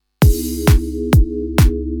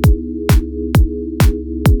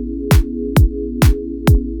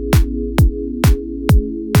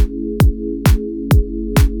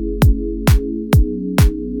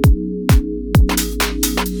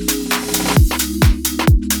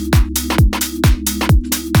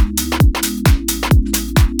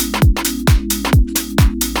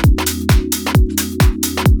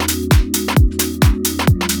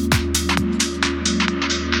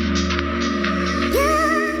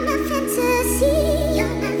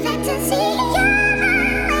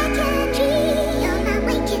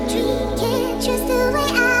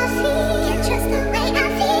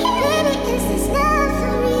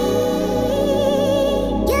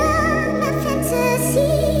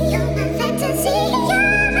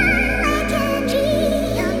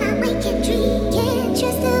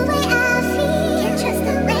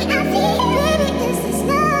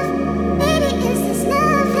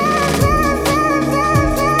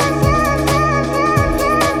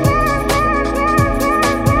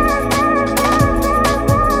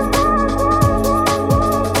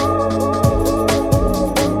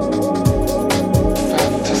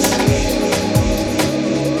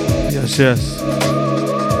Yes.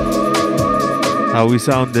 How we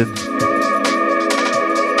sounding?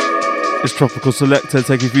 It's Tropical Selector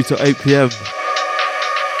taking you till 8 PM.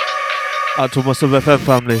 Out to my Sub FM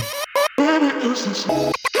family.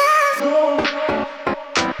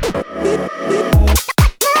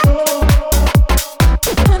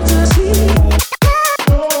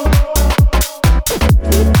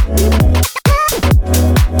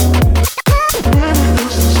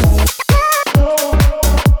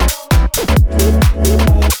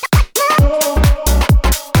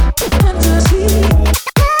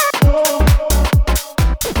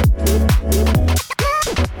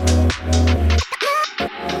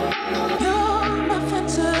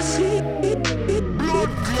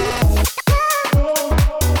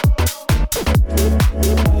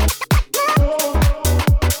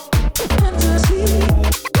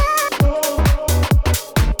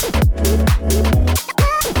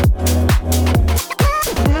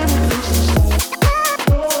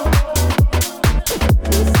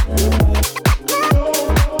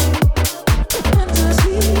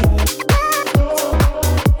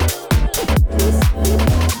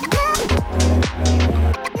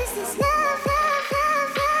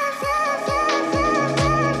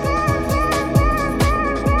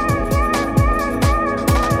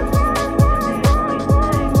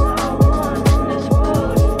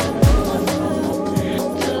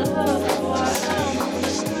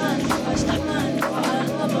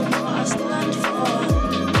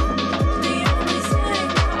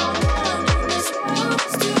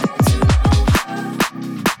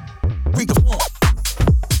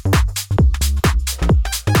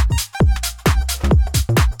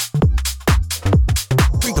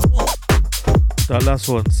 That last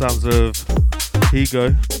one, sounds of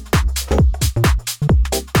Ego.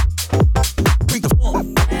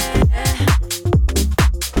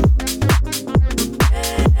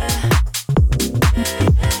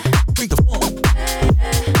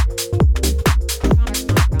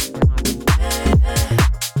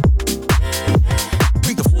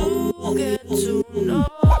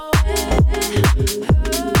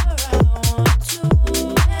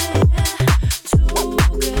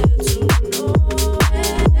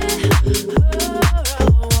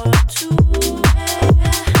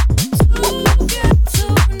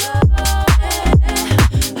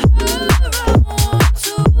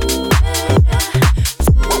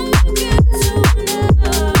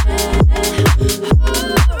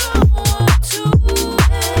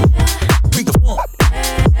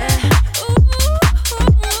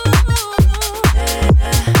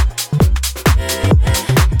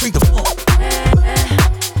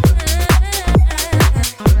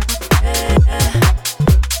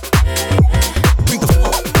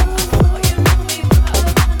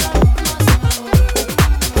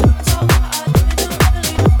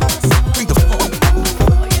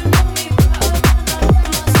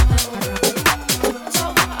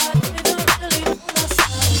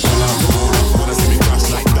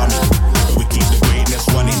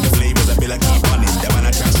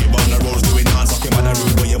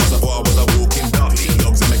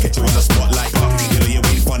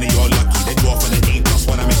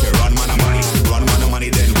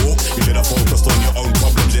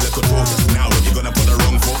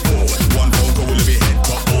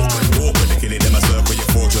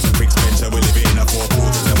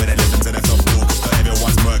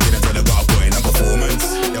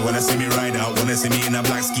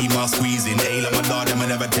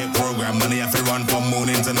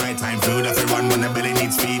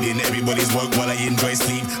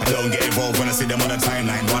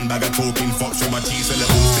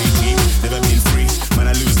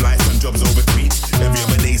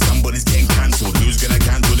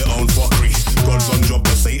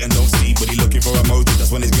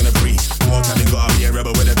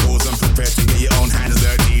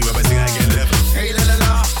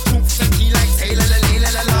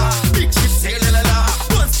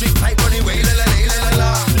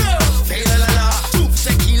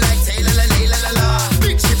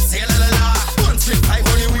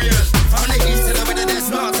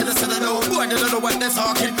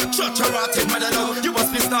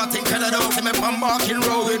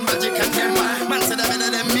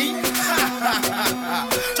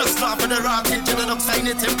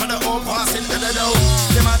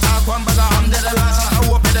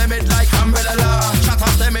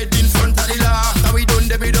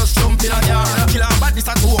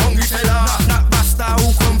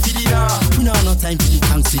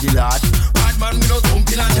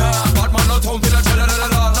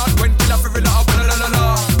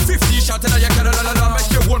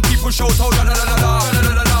 Shout out, la la la la la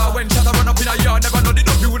la la la. When shut up run up in a yard, never know the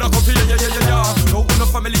dog you woulda come for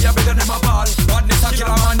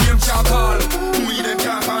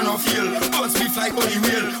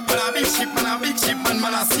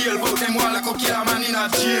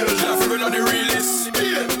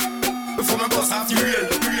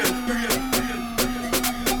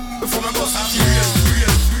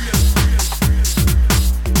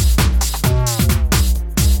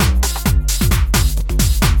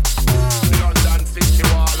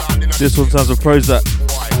This one sounds of Prozac.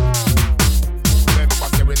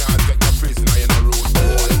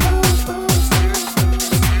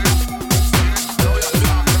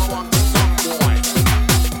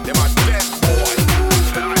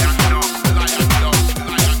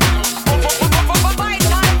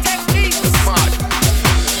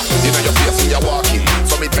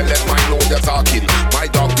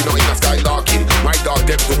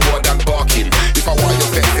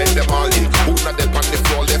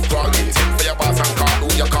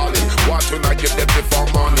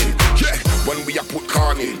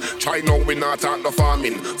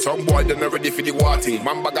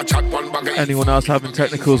 Anyone else having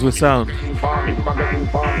technicals with sound? Burn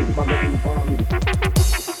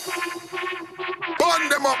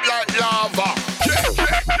them up like lava.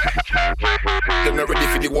 They're not ready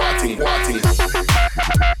for the watting.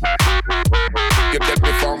 Get that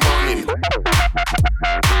before morning.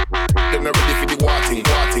 They're not ready for the watting.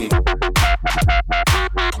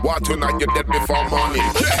 What tonight, get that before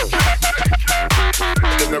morning.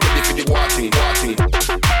 They're not ready for the watting.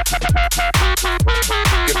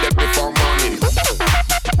 Get that before morning.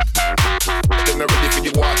 They're not ready for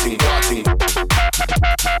the watting.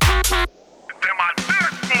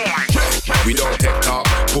 We don't take talk,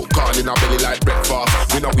 put corn in our belly like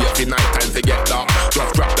breakfast. We know we have the night time to get dark.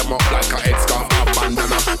 Just wrap them up like a headscarf, a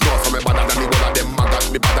bandana. No, for me better than the one of them maggots.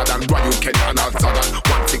 Me better than Ryu, Ken and all Sagat.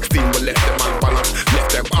 116, we left them on balance.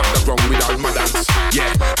 Left them off the ground with all madams. Yeah,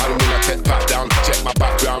 I'm gonna take pat down, check my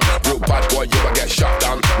background. Real bad boy, you will get shot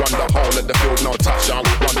down. Run the whole of the field, no touchdown.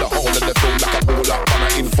 Run the whole of the field like a bowler. On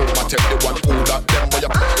an informer, take the one cooler. Them boy, you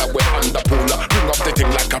put that way under pooler. Bring up the thing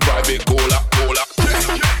like a private cooler.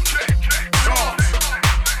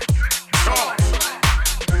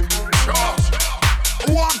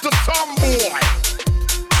 Want the tomboy?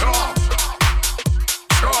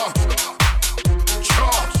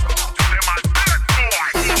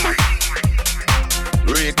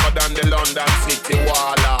 Richer than the London City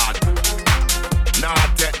Wallard. Nah,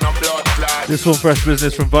 take no blood clot. This one, Fresh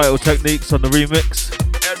Business from Vital Techniques on the remix.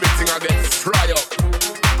 Everything I get fry up.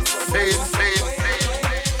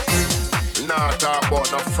 Nah, talk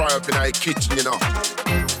about no fry up in the kitchen, you know.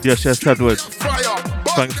 Yes, Tedward. Fry up.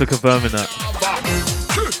 Thanks for confirming that.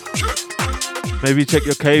 Maybe check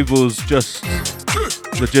your cables, just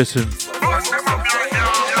legitim.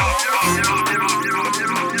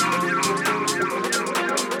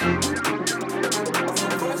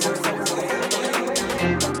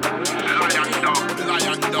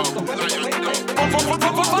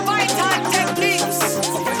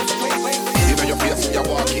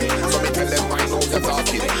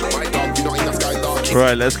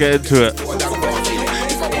 Right, let's get into it.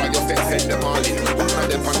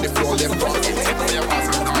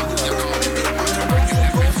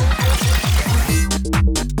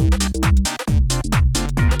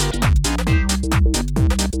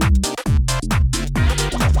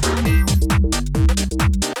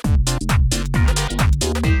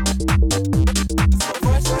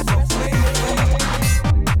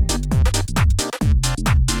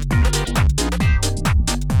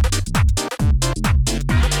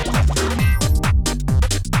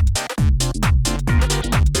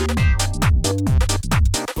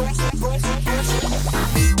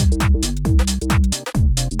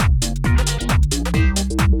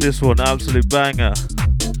 This one, absolute banger.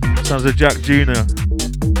 Sounds of Jack Jr.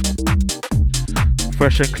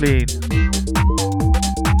 Fresh and clean.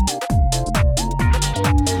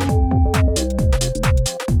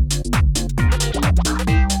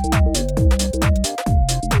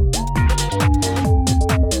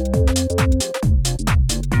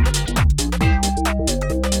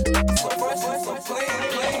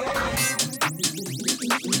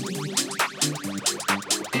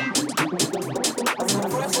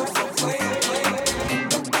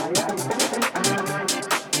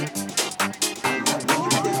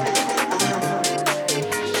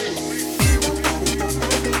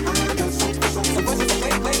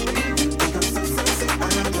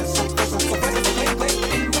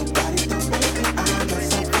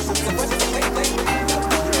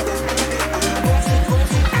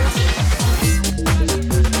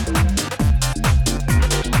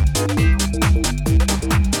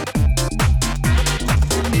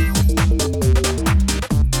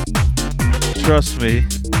 Trust me,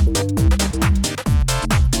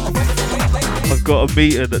 I've got a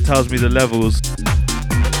meter that tells me the levels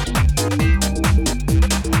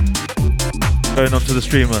going onto the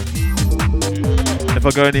streamer. If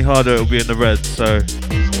I go any harder, it'll be in the red, so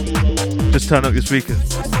just turn up your speakers.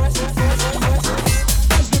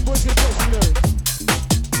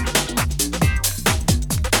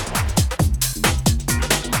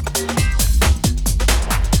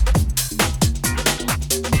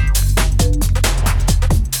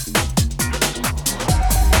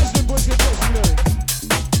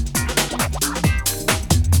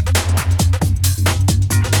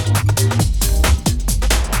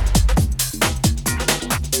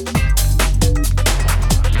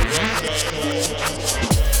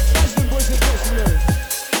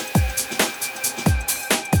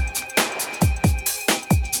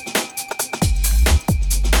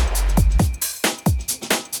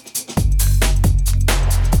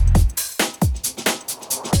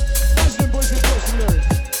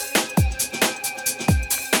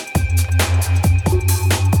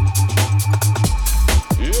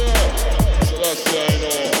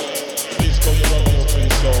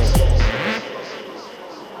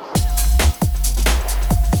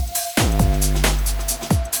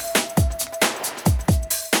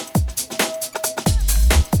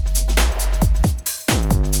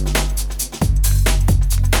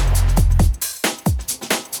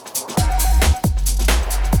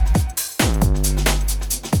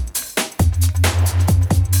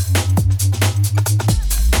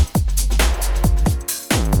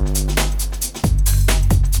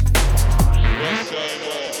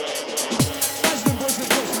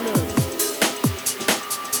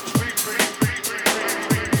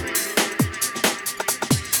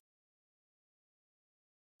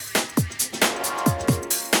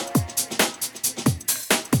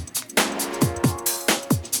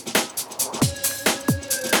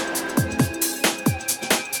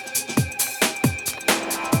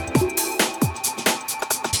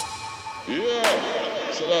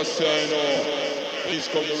 say no. Please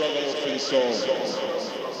come the ragamuffin song.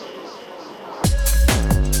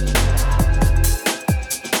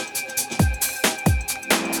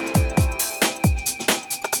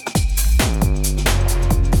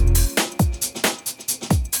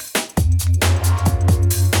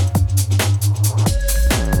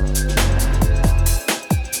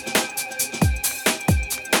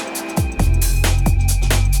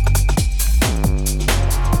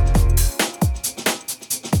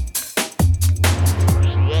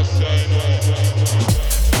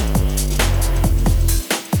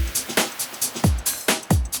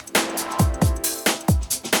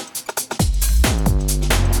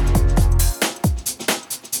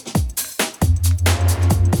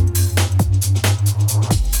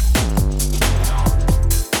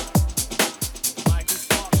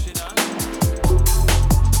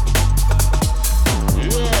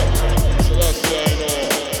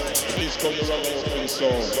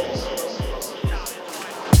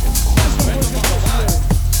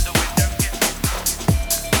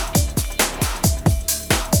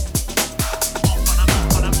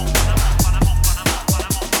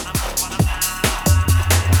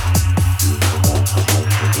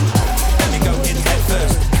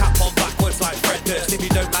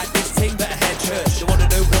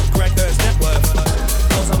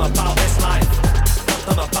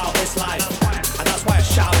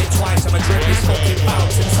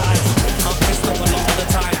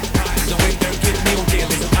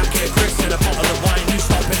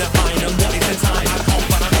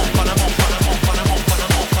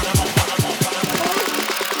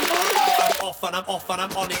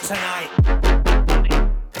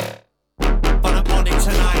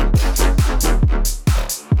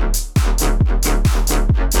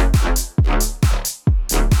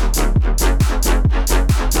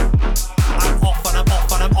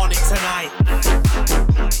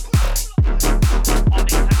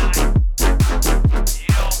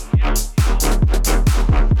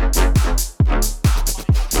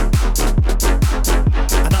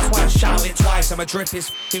 Drip is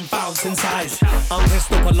f***ing bouncing size. I'm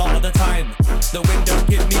pissed up a lot of the time. The wind don't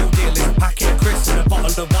give me a deal. It's a packet of crisps and a bottle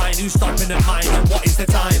of wine. Who's stopping at mine and what is the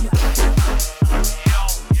time?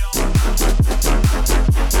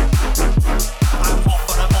 I'm off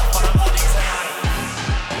and I'm on it tonight.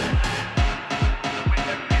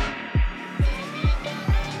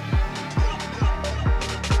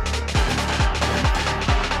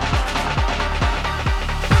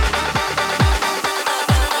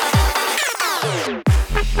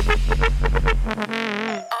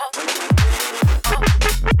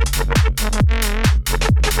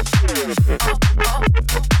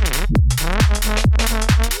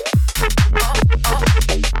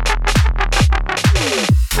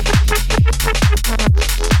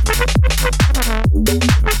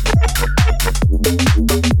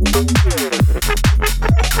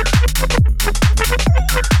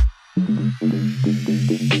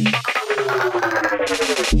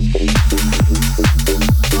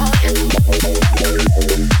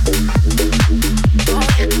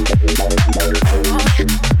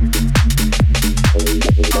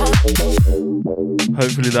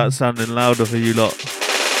 Hopefully that's sounding louder for you lot.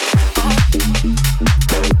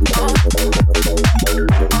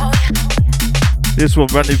 This one,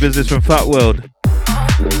 brand new business from Fat World.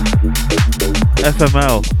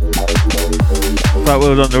 FML. Fat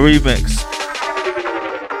World on the remix.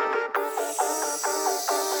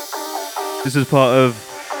 This is part of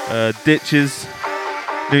Ditches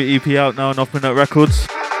new EP out now on Off Midnight Records.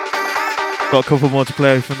 Got a couple more to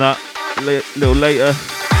play from that a little later.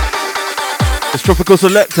 It's Tropical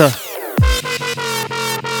Selector.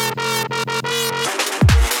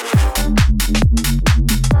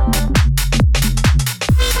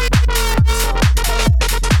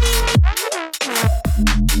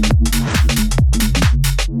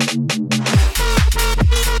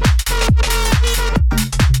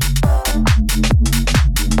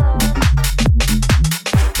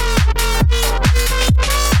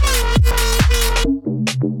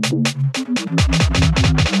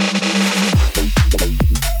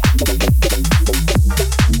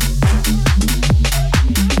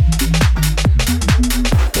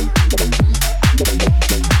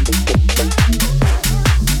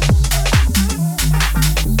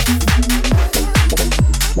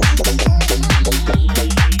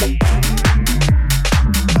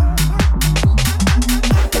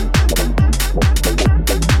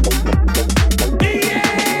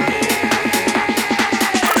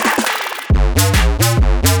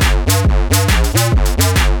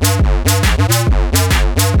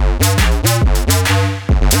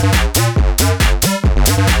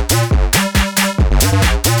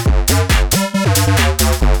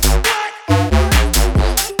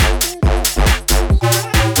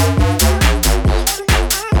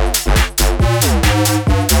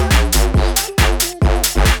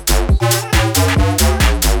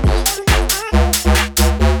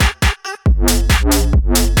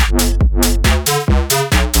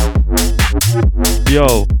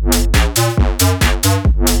 Yo.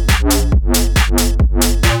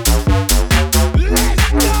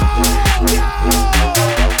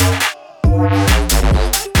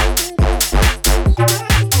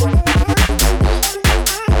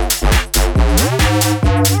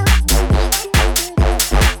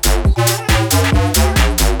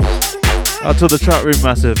 Out to the chat room,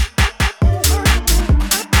 massive.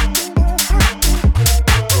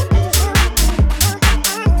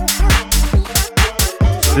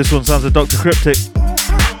 This one sounds like Dr. Cryptic.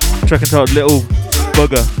 Track entitled Little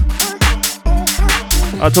Bugger.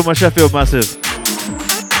 Out to my Sheffield massive.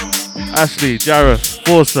 Ashley, Jareth,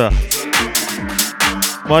 Forza,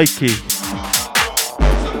 Mikey.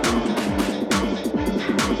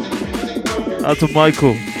 Out to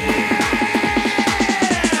Michael.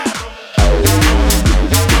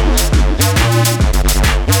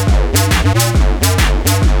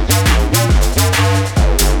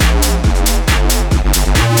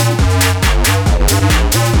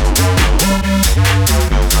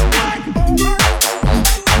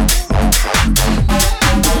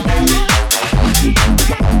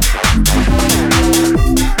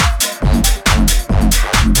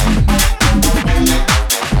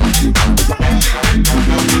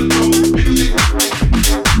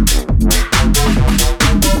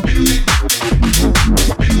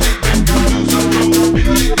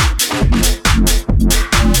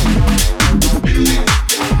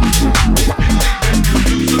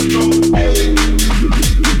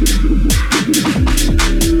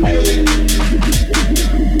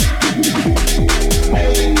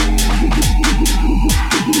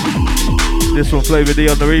 This one, Flavor D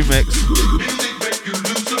on the remix.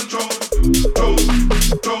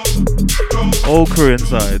 All crew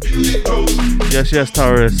inside. Yes, yes,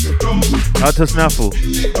 terrorists. Out to Snaffle.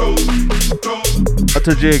 Out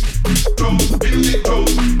to Jig.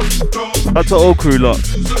 Out to all crew lot.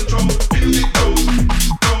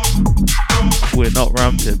 We're not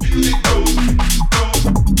ramping.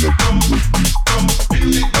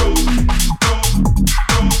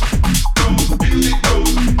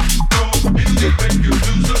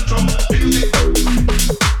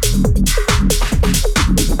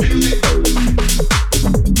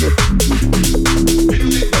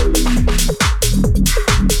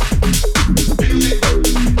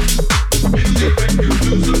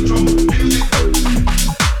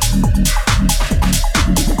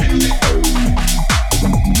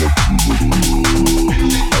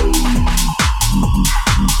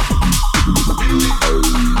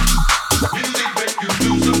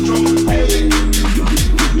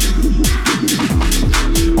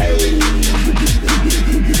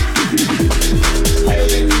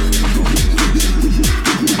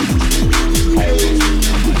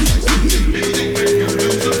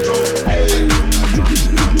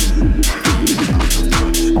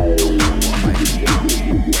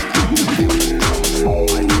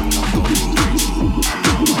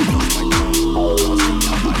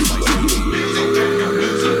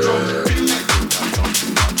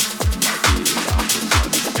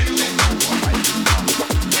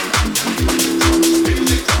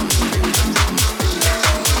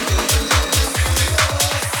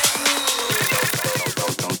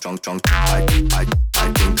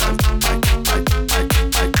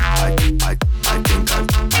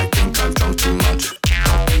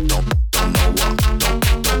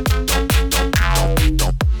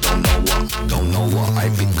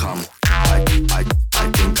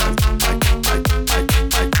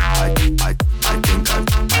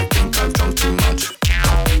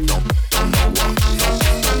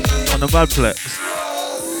 Madplex.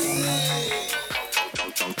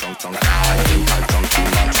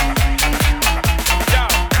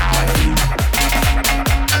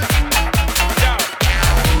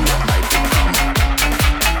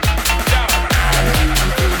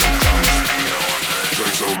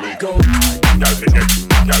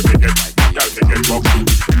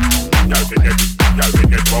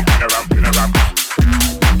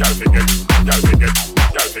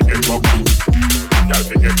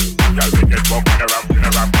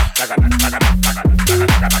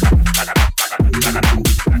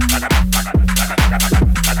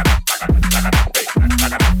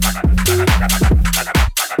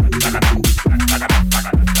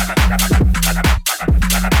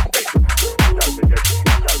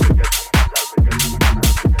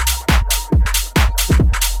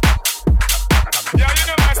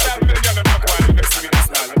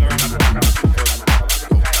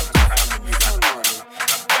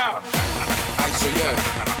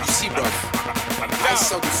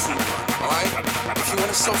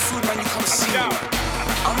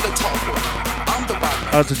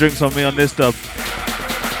 Had to drinks on me on this dub.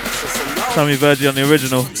 Sammy Virgie on the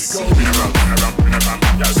original.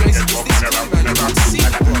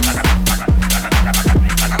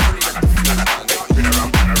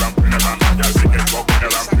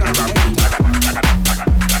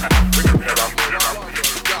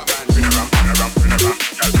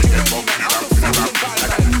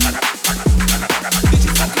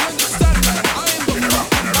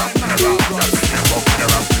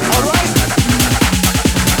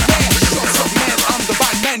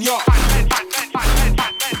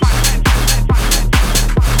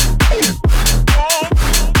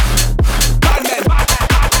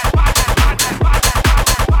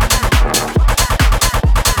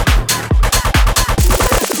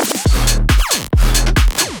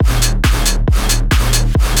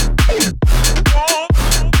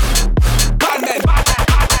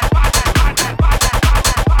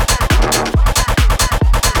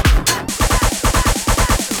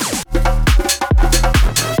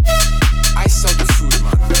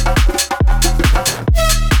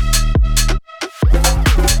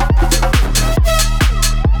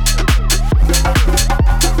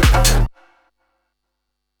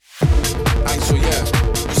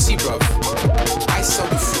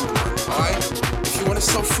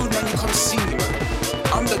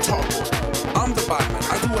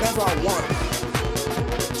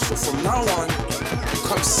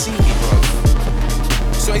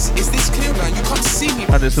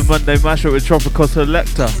 Monday mashup with Tropical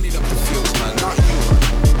Selector. I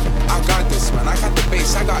got this, man. I got the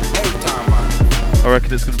bass. I got every time, man. I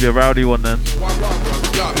reckon it's gonna be a rowdy one then.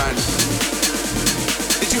 Yeah, man.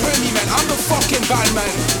 Did you hear me, man? I'm the fucking bad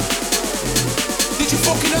man. Did you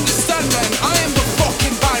fucking understand, man? I am the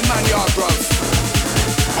fucking bad man, yeah, bro.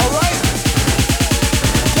 Alright?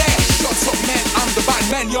 Yeah, shut up, man. I'm the bad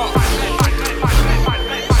man, yeah.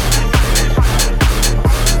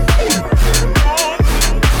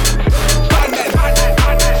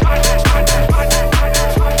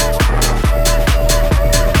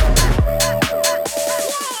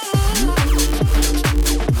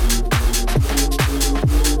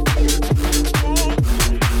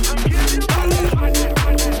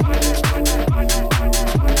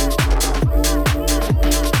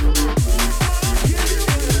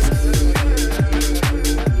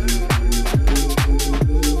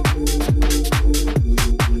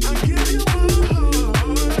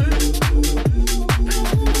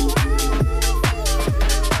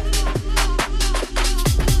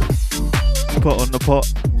 Put on the pot.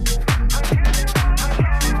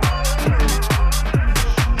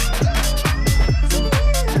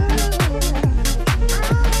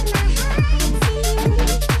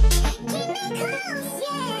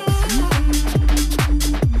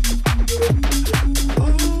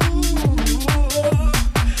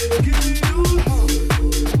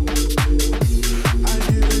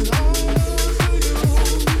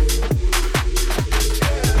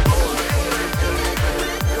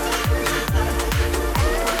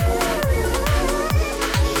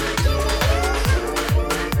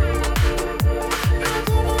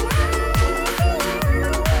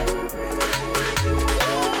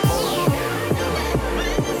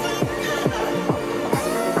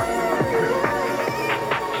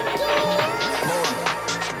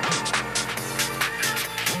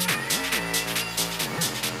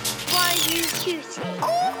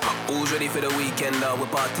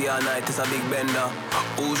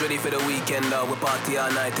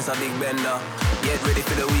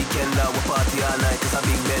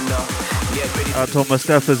 Thomas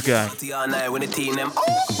Steffers gang.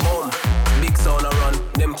 Big sound run,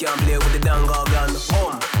 them can't play with the dangle gun.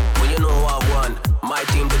 When you know what I want, my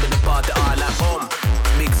team did the party all like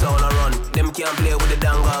Big sound run, them can't play with the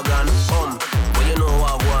dangle gun. When you know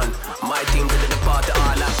what I want, my team did the party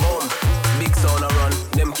all like Big sound run,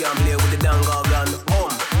 them can't play with the dangle gun.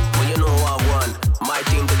 When you know what I want, my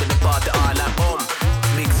team did the party all like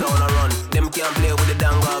Big sound run, them can't play with the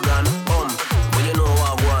dangle gun. When you know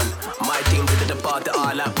what I want, my team did the party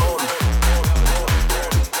all like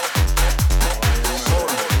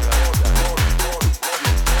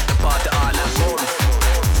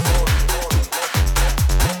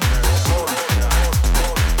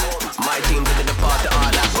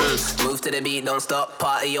to the beat, don't stop.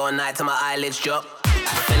 Party all night till my eyelids drop.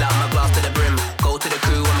 Fill out my glass to the brim. Go to the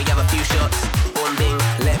crew when we have a few shots. Boom ding,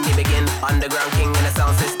 let me begin. Underground king in the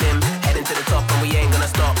sound system. Heading to the top and we ain't gonna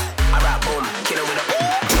stop. I rap boom, killer with a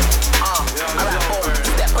I rap boom.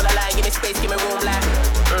 Step on the line, give me space, give me room like.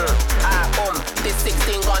 Boom. This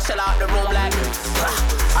 16 gon' shell out the room like.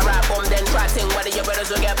 I rap boom, then try sing. Whether your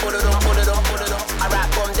brothers will get put it on, put it on, put it on. I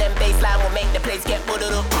rap boom, then baseline will make the place get put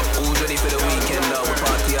it up. Who's ready for the weekend? We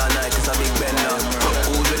party all night, it's a big bender.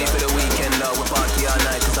 Who's ready for the weekend?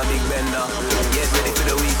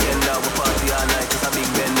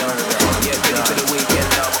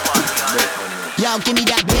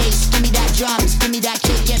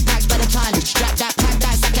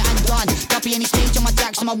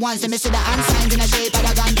 my ones. Them miss the hand signs in a shape of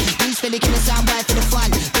a gun. Please fill it, kill the sound right for the fun.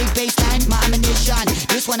 Big bassline, my ammunition.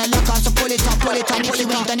 This one I lock off, so pull it on, pull it on. If you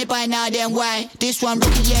ain't done it by now, then why? This one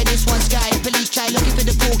rookie, yeah, this one sky. Police try looking for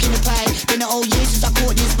the pork in the pie. Been an old year since I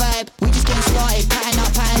caught this vibe. We just getting started, pattern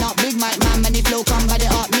up. Big mic man, man, the flow come by the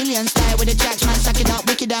art. Million style with the tracks, man, suck it up.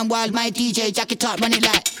 Wicked and wild, my DJ, jack it up, run it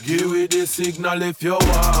like. Give me the signal if you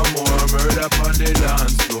want more. Murder on the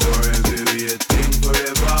dance floor. Every thing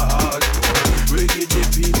forever hardcore. We get the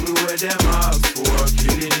people where them ask for.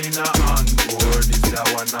 Killing in a encore. This I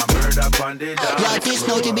wanna murder on the dance floor. Yo, this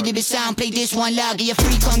note to be sound. Play this one loud. Get your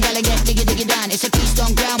free come, gala get diggy down. It's a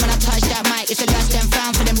keystone ground when I touch that mic. It's a last and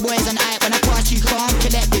found for them boys on hype. When I pass you calm,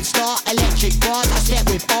 collected start. Electric bars, I step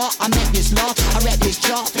with art. I make this law, I rep this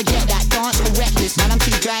chart. Forget that dance or reckless. Man, I'm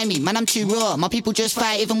too grimy, man, I'm too raw. My people just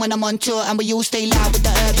fight even when I'm on tour. And we all stay loud with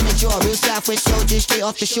the herb in the jaw. Real Southwest soldiers straight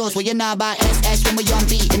off the shores. Well, you know about SS when we on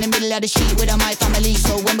beat. In the middle of the street with my family.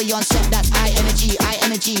 So when we on set, that's high energy.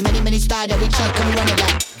 Many style that we check, come run it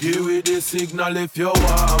back. Give me the signal if you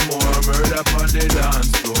want more. Murder on the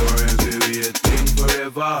dance floor. Every thing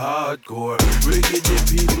forever hardcore. We get the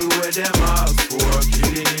people where them ask for.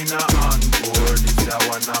 Killing in a encore. This I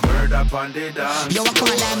wanna murder on the dance. Yo, I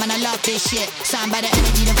can't lie, man, I love this shit. Sound by the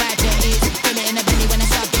energy, the vibe there is. Feel it in the belly when I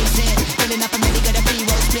start this in. Filling up and ready, got a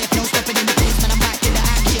B-roll split. No stopping in the place, man, I'm back to the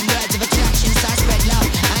action. Words of attraction, so I spread love.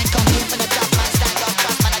 I ain't come here for the tough man, stand up,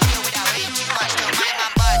 trust man, I deal without hate too much. Don't mind my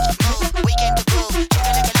budge, move, we came to groove. Take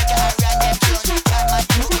a look at how I run them tunes. Grab my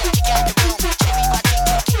dude, kick out the room. Cherry my thing,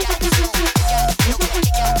 kick out the zoom. Kick out the room,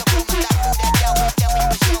 kick out the room. I'm back, move that down, then we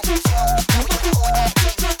resume. Now we do all that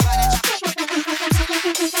thing, run and jump.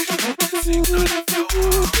 Signal if you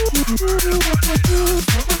want. Murder on the dance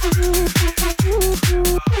floor.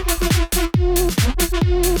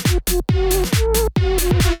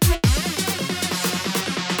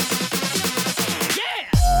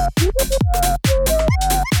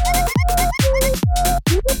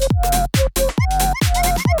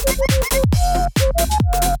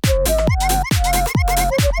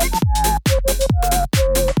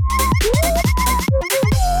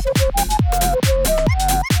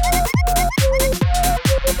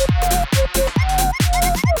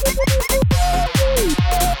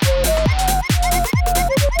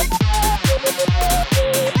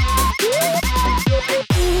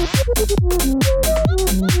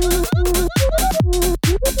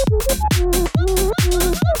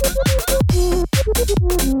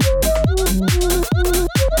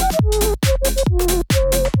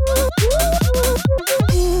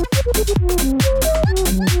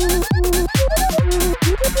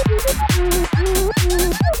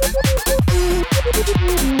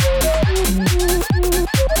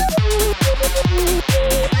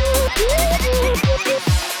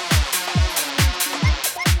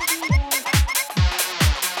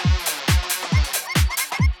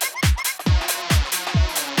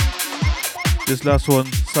 This last one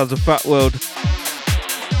sounds a Fat World.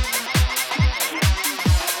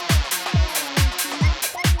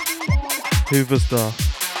 Hoover Star.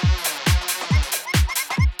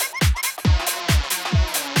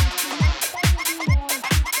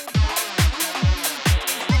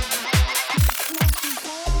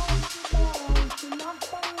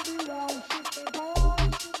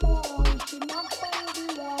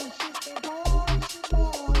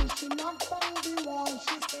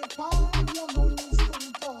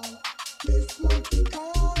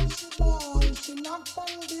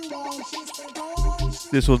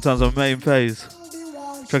 This one sounds on main phase.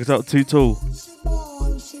 Check it out, Too Tall.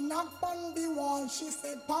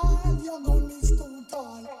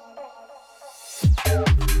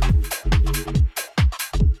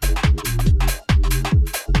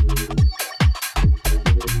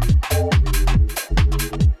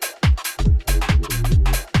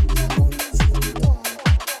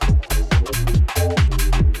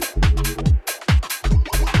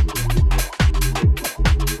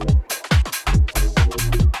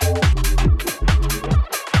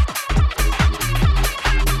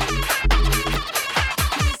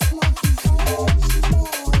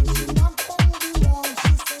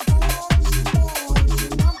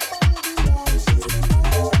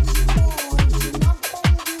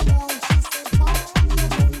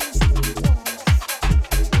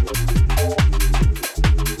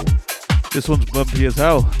 This one's bumpy as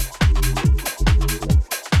hell.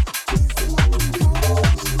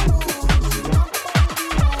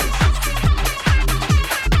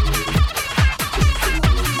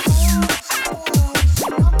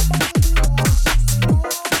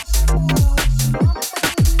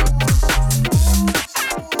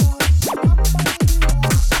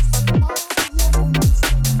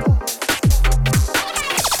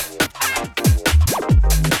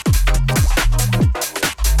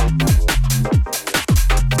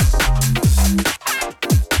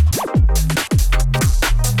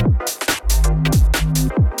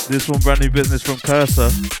 This one brand new business from Cursor.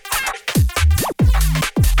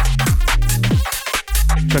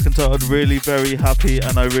 Track entitled Really Very Happy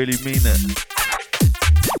and I Really Mean It.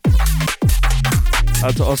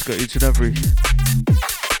 Out to Oscar each and every.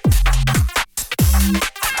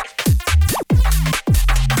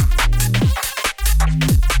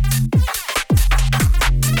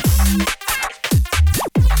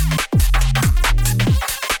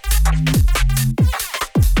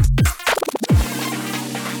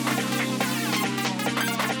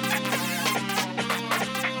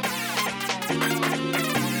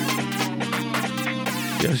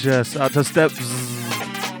 Yes, out to Steps.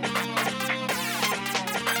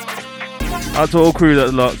 Out to all crew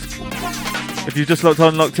that locked. If you just locked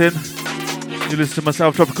in, you listen to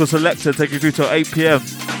myself, Tropical Selector, take you through till 8 PM.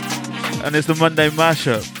 And it's the Monday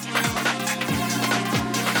mashup.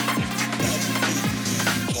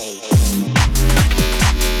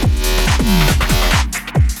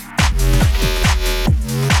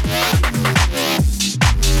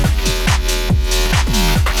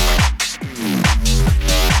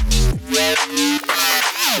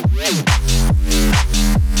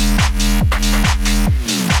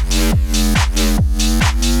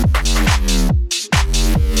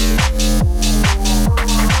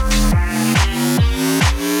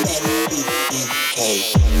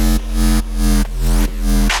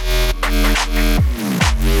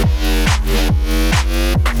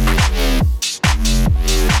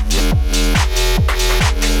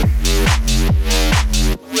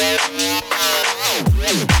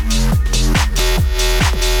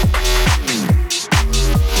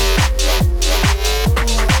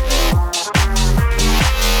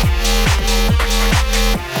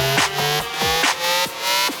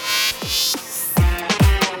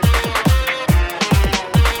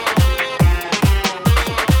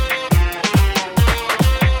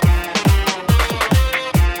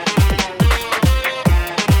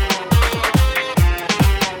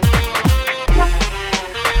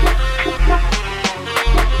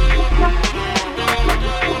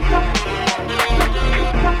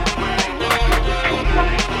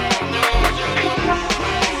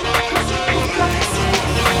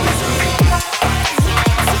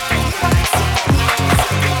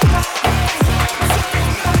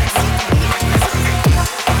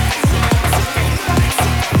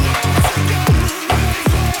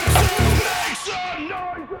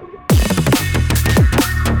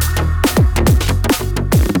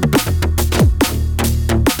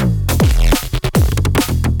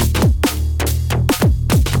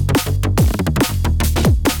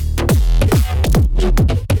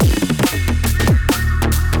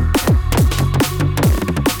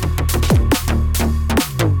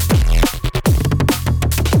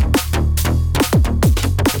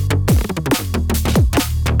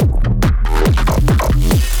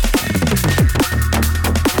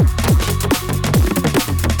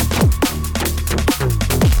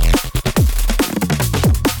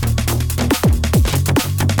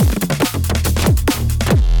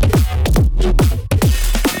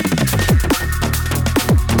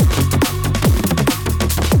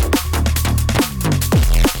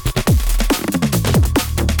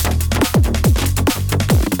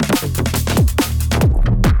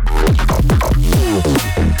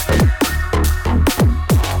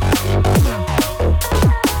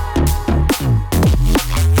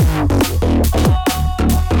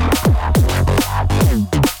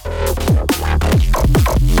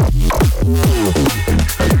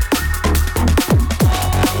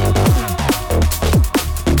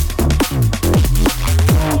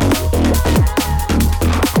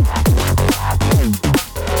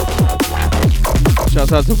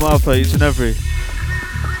 Out to Martha each and every.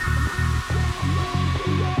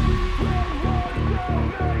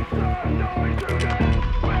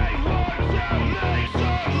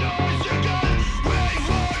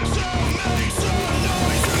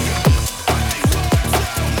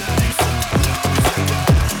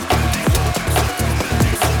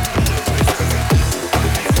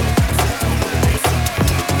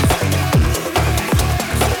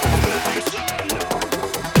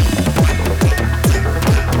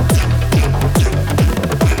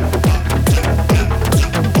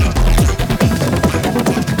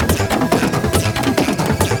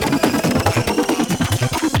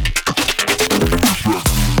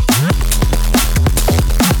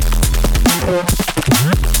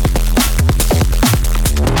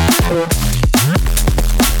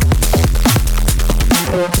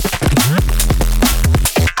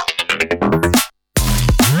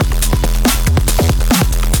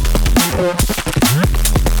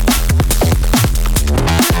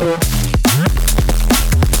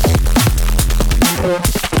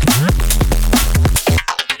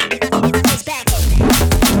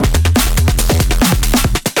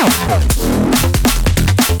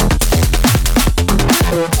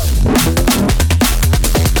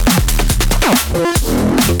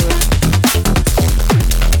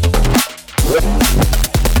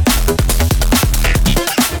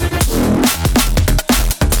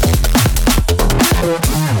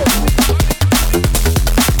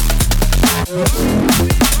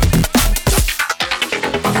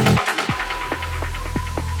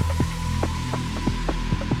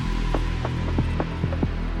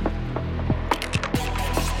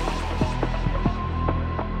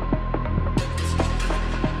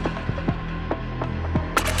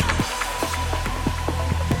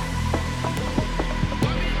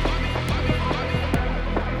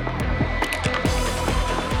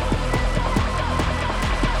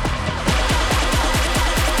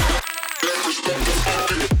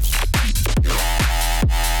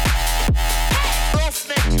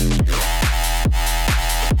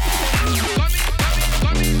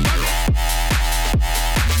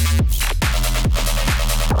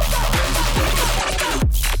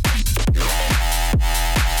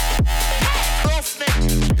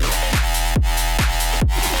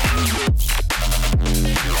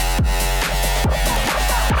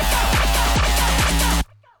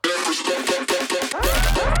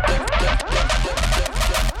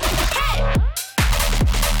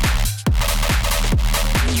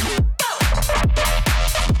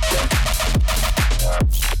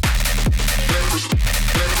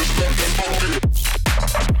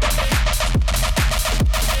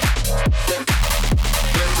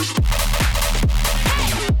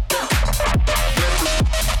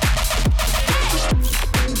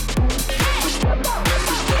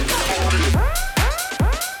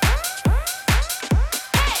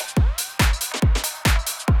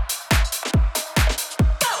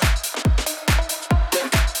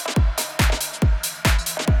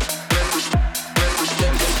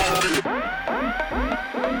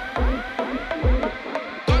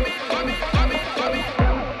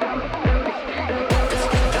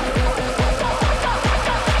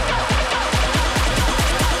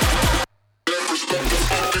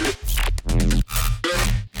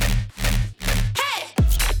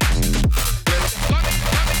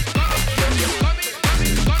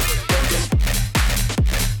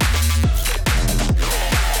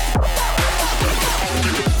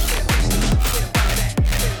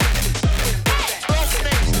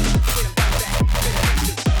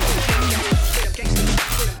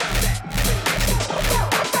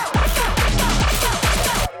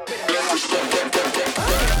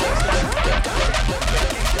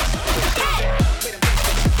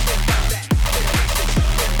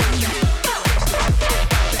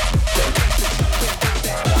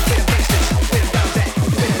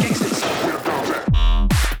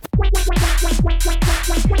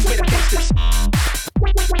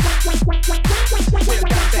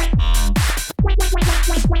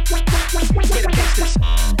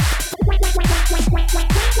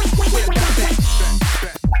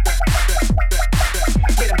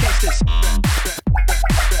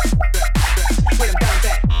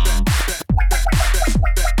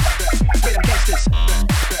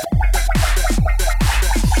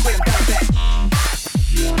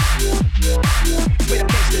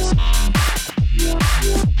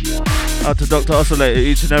 Out to Dr. Oscillator,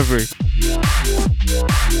 each and every.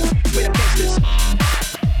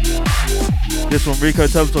 This one, Rico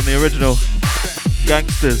Tubbs on the original.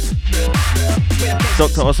 Gangsters.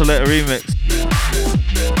 Dr. Oscillator remix.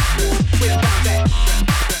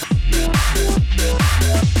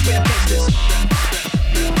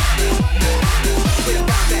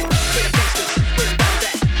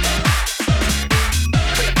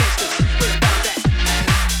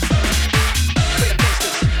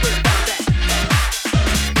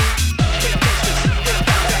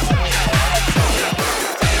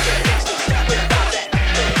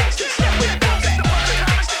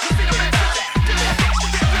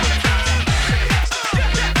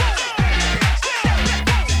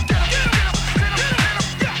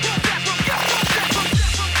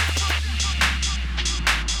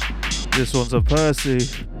 This one's a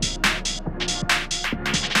Percy.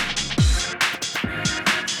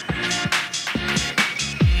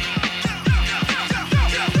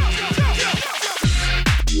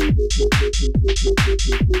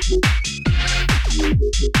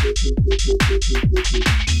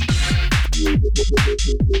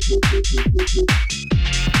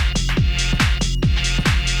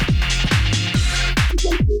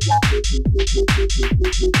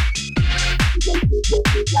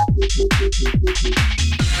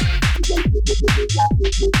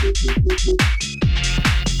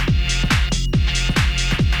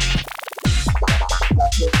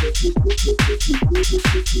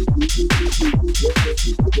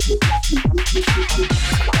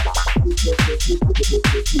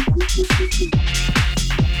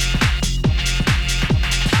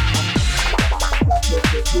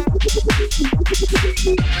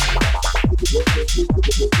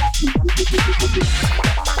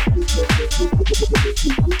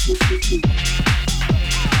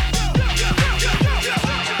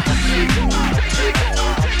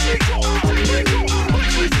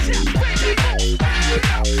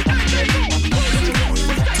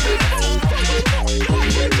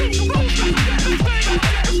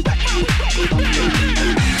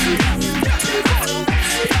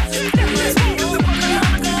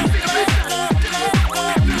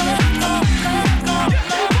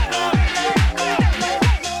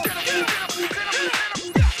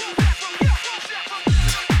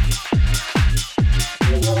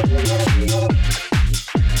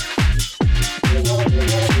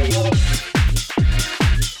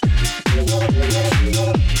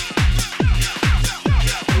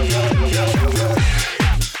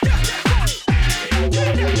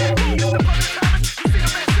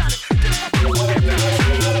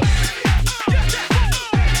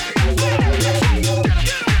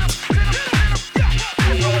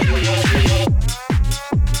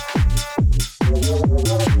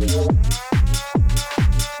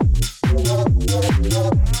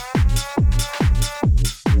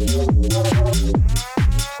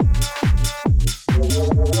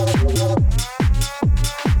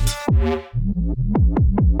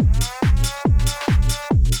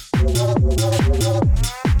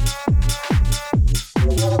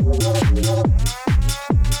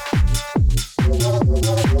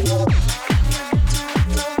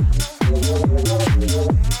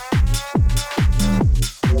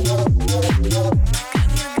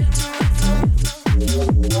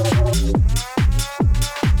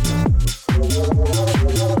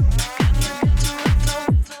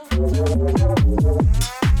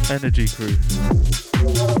 Energy Crew.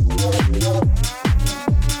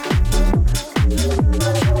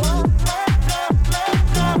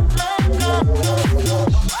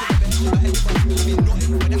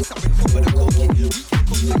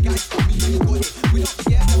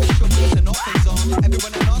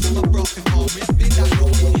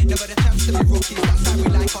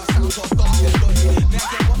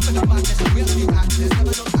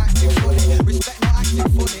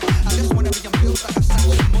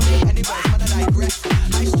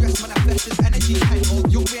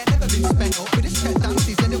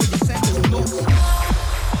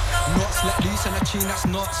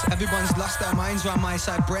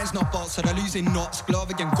 So they're losing knots,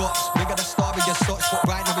 Glover and guts. We got a star with your socks, but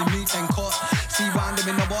right now we meet and cut. See round them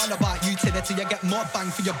in the wall about utility, you get more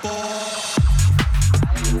bang for your buck.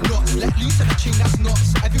 Knots, let loose on a tune that's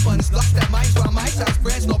nuts. Everyone's lost their minds round my size,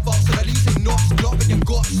 brains not box, so they're losing knots, Glover and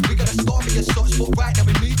guts. We got a star with your socks, but right now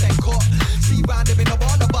we meet and cut. See round them in the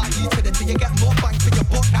wall about utility, you get more bang for your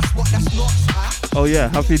buck. That's nuts. Oh yeah,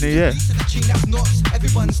 Happy New Year.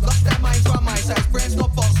 Everyone's lost their minds round my size, brains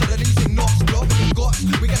not box, so they're losing knots, Glover and guts.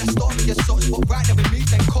 We got a star with your socks, but right now we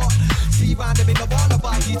meet and cut. See round them in the wall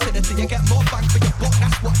about utility, you get more more bang for your buck,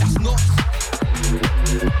 that's nuts.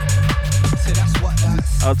 See, that's what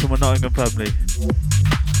that's. Out to my Nottingham family.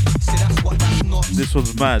 See, that's nuts. This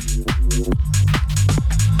one's mad.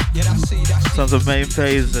 Yeah, that's Sounds of Main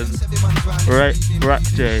Phase and Rack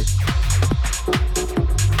J.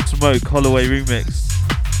 Smoke Holloway remix.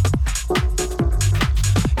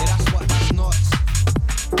 Yeah, that's nuts.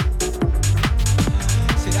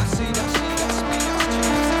 See, that's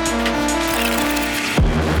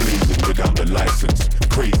Blazing without the license,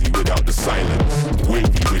 crazy without the silence,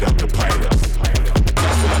 wavy without the pirates.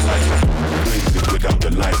 That's what I like. Blazing without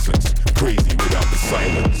the license, crazy without the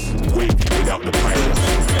silence, wavy without the pirates.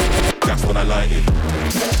 That's what I like it.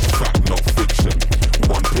 Fact, not fiction.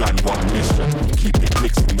 One plan, one mission. Keep it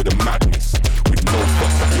mixing with the madness, with no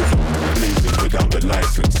fucks to give. Blazing without the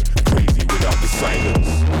license, crazy without the silence.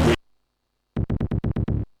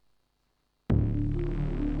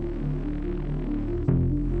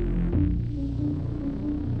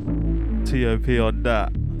 TOP on that.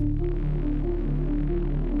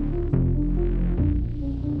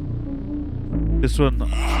 This one,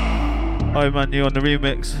 I Man You on the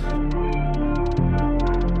remix.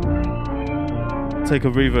 Take a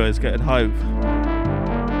breather, it's getting hype.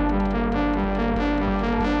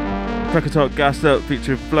 Cracker Talk Gassed Up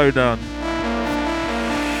featuring Flowdown.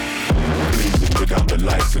 Blazing without the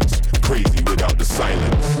license, crazy without the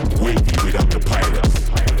silence, wavy without the pirates.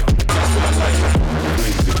 That's what I like.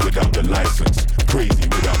 Blazing without the license, crazy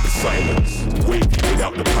without the silence, wavy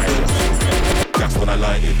without the pirates. That's what I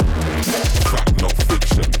like it. Fact, not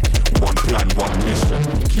fiction. One plan, one mission.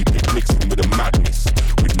 Keep it mixing with the madness,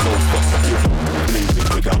 with no fucks to give. Blazing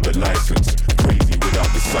without the license, crazy without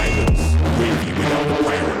the silence, wavy without the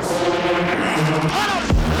pirates.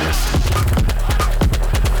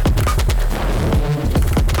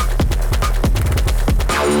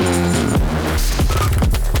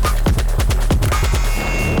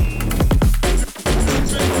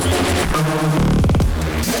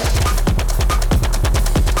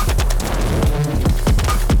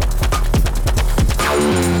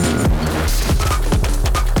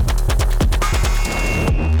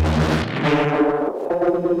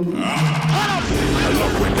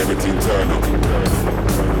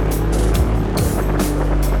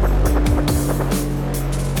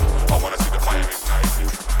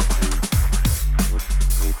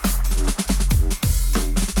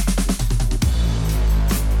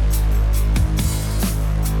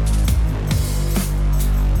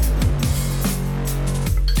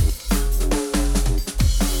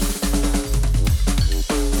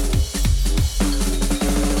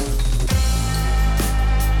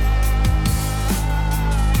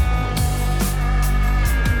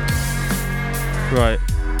 Right,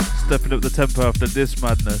 stepping up the tempo after this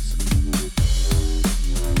madness.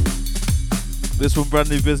 This one brand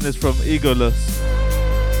new business from Egoless.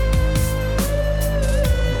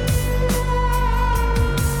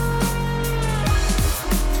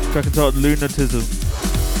 Track entitled Lunatism.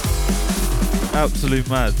 Absolute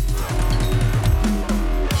mad.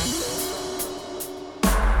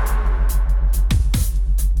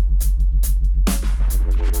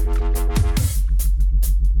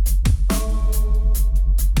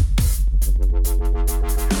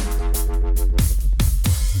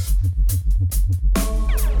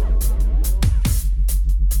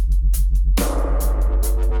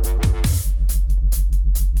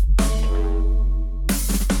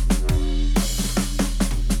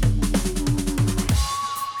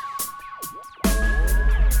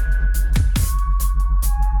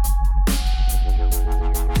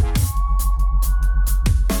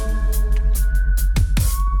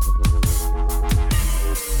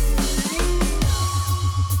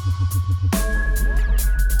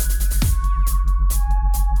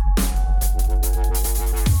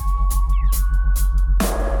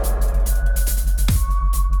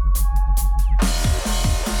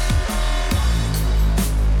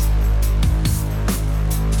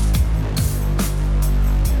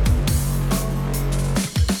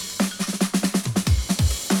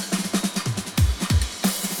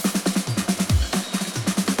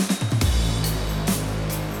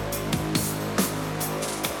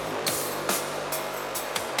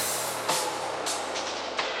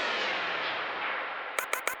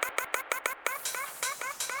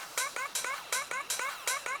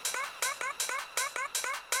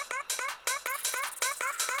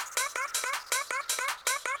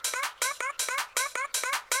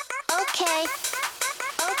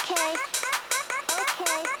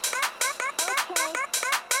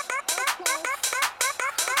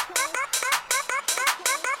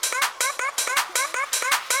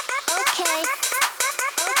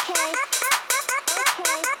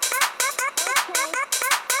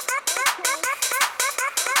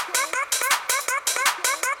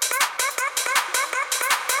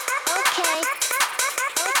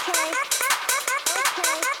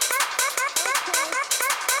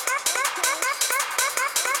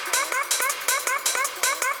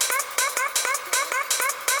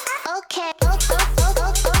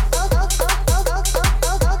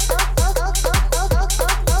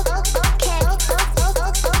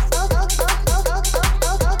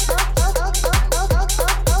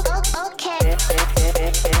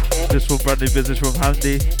 one brand new business from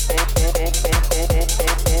Handy.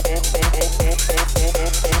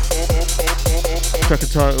 Track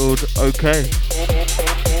entitled OK.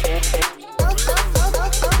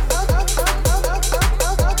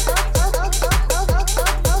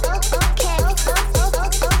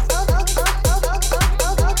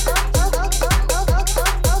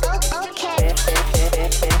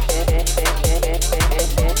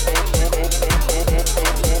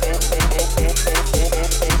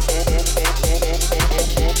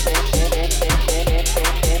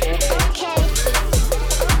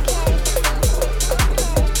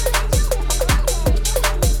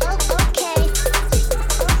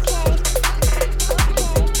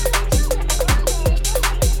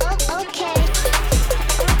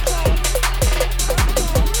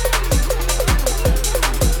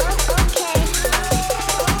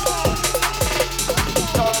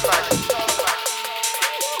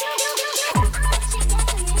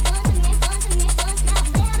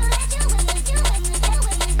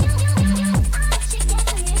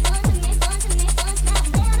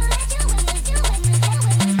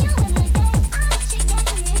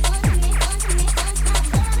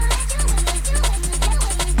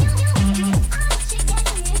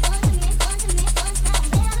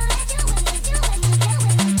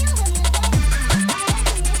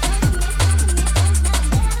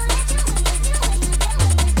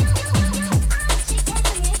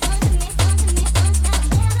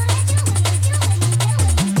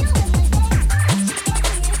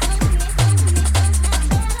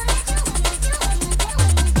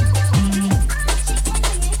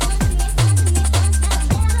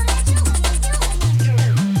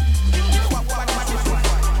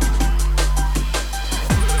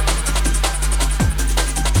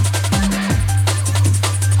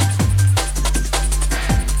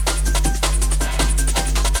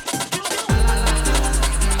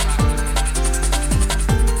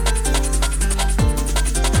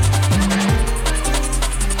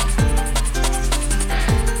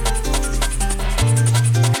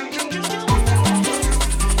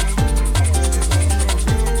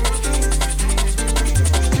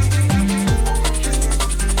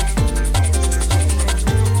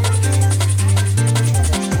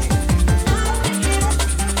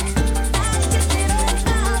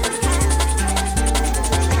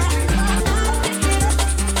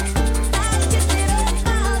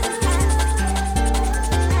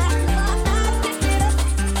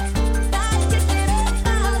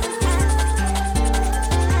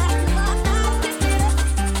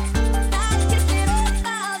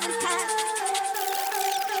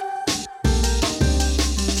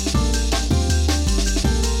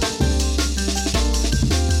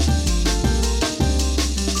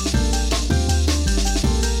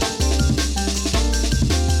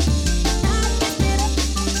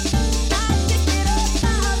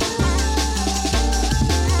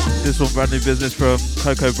 One brand new business from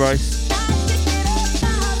Coco Bryce.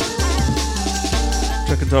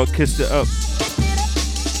 Track entitled Kissed It Up.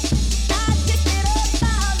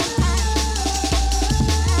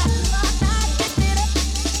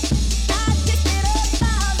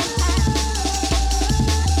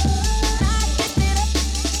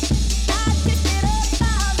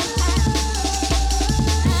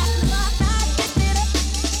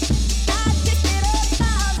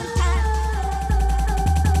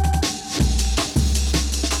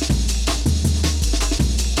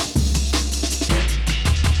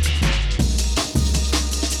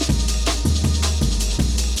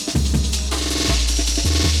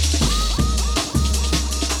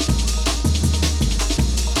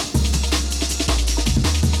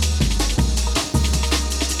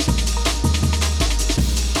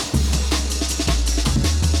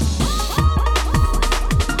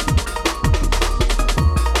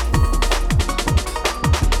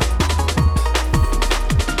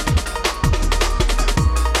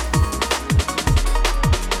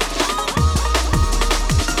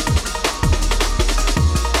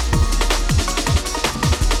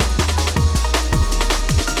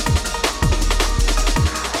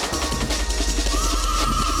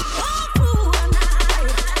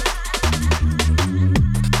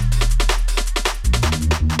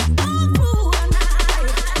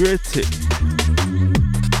 Gritty.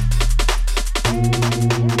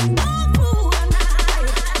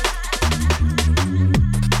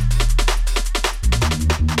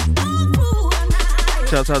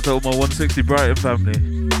 Shouts out to all my 160 Brighton family.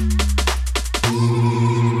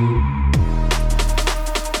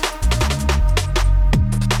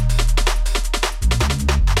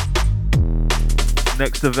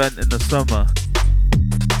 Next event in the summer.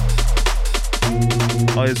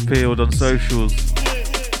 Eyes peeled on socials.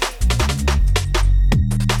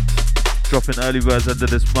 dropping early birds end of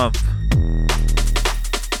this month.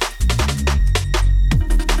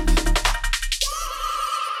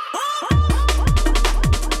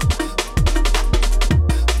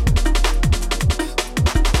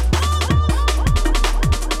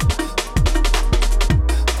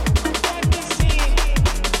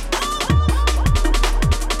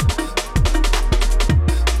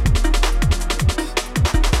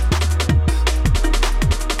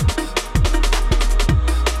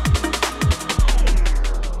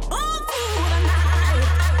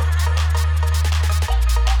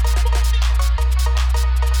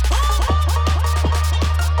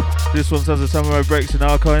 This one sounds like Samurai Breaks in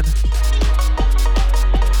Arkine.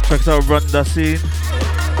 Check it out, Run Da Scene.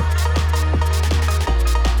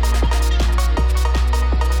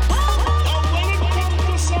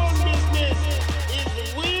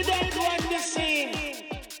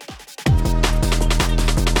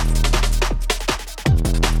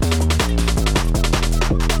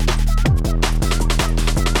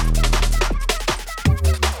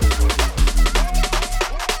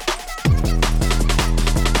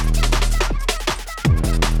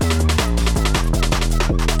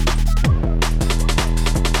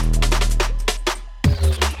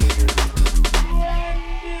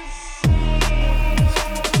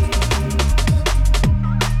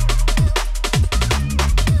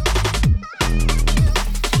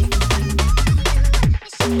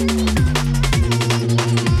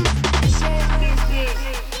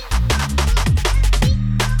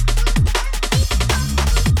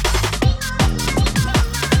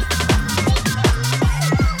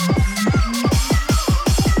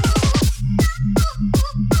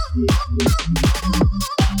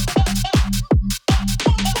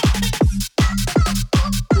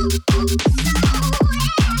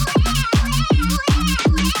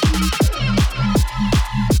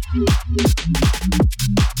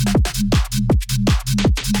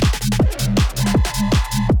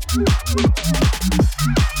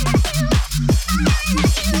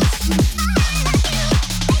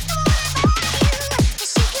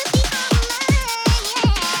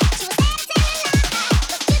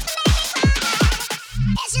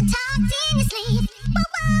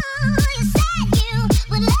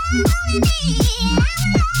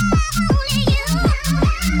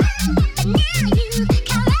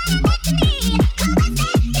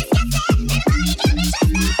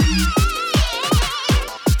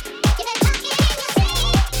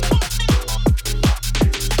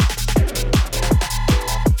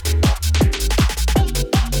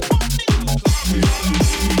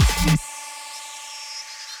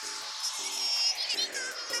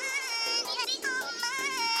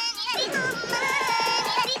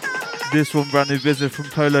 This one brand new business from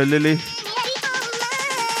Polo Lily.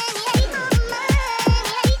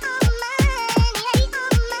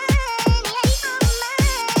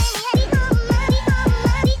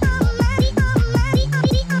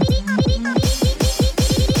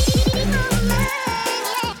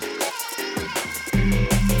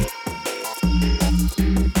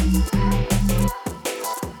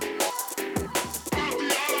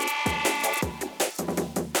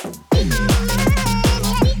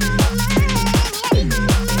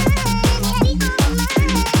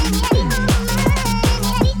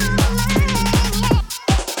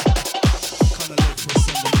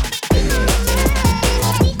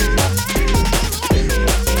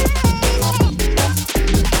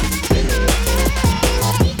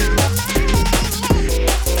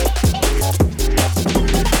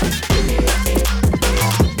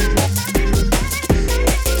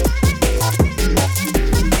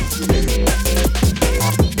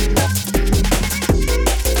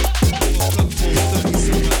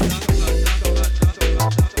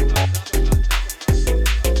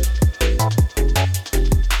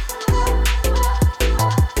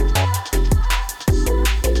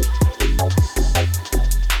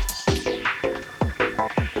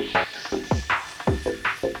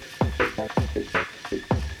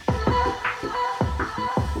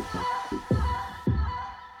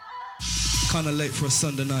 Kinda late for a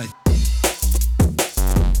Sunday night.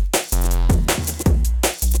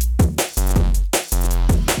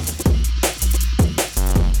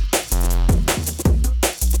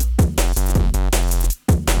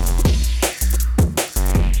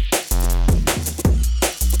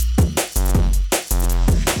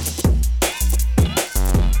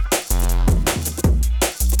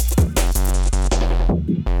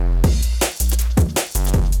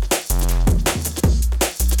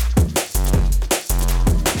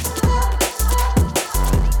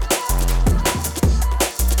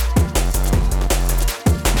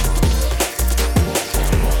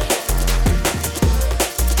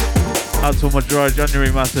 This one, my Dry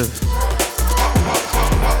January massive.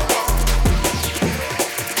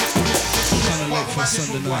 Kinda late for a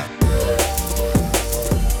Sunday night.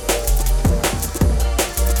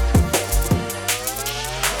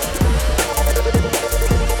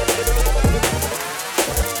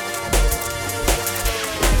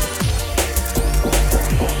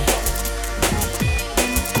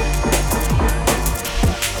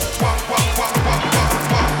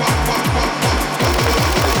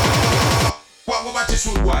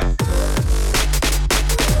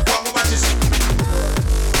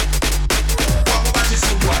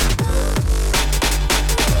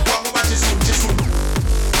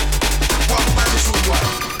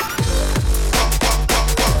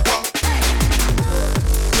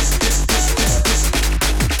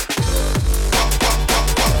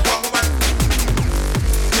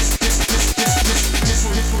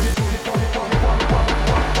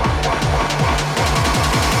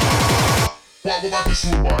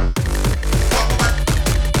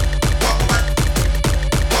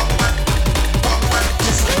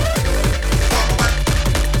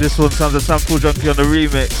 This one sounds a Sample Junkie on the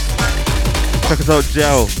remix. Check us out,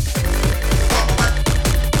 Gel.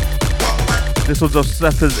 This one's off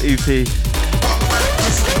Slepper's EP.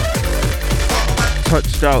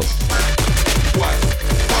 Touched Out.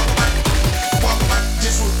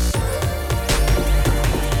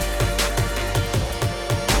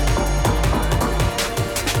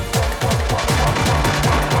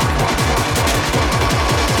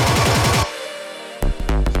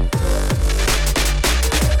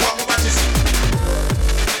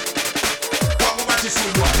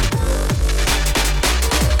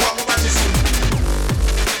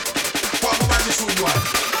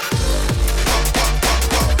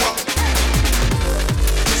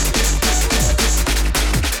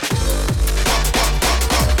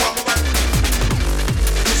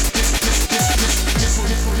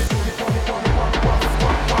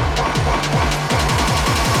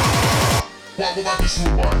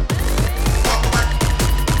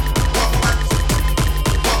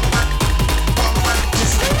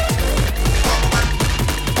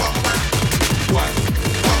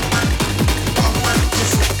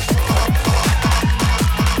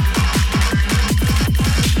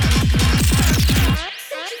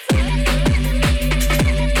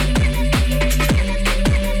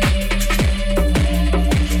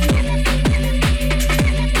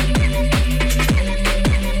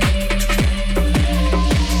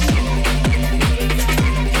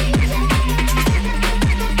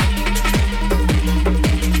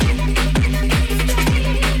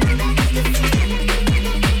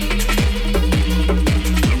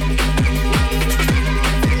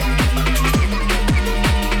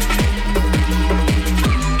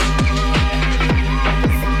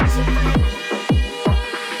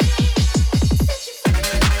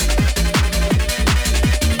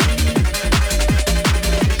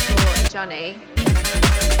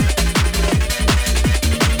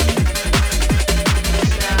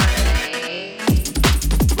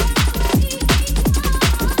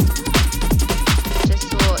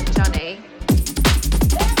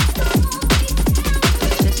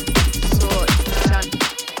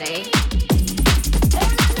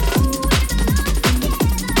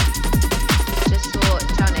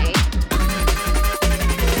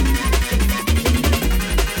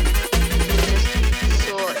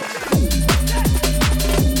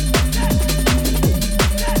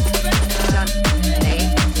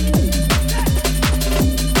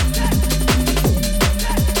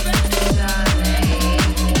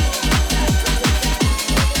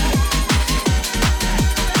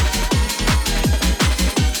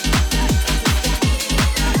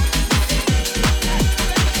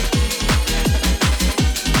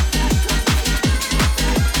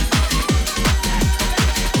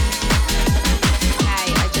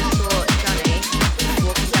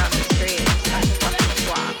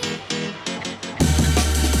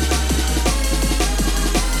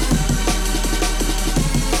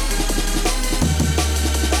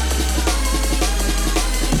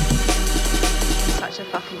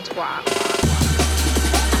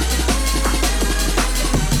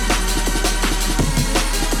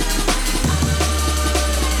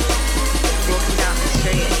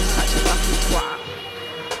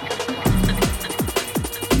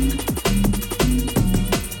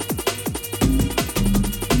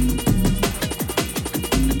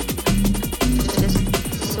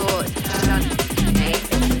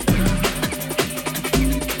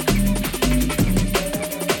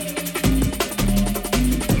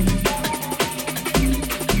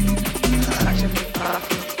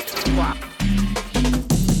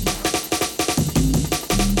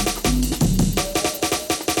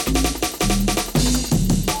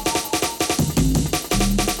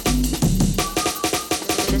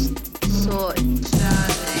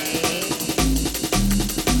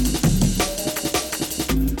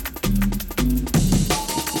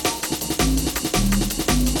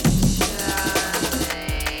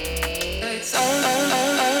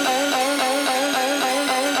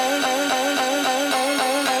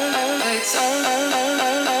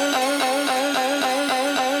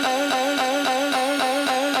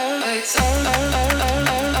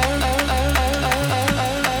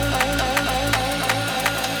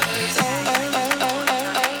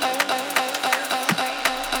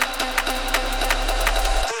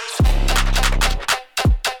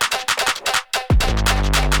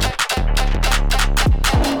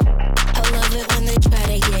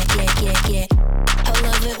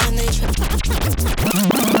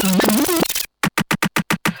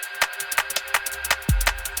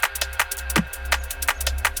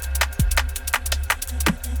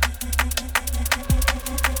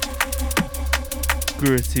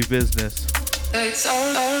 Gritty business. This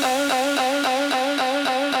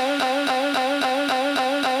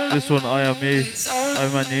one, I Am You, I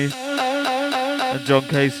Man You, and John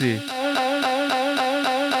Casey.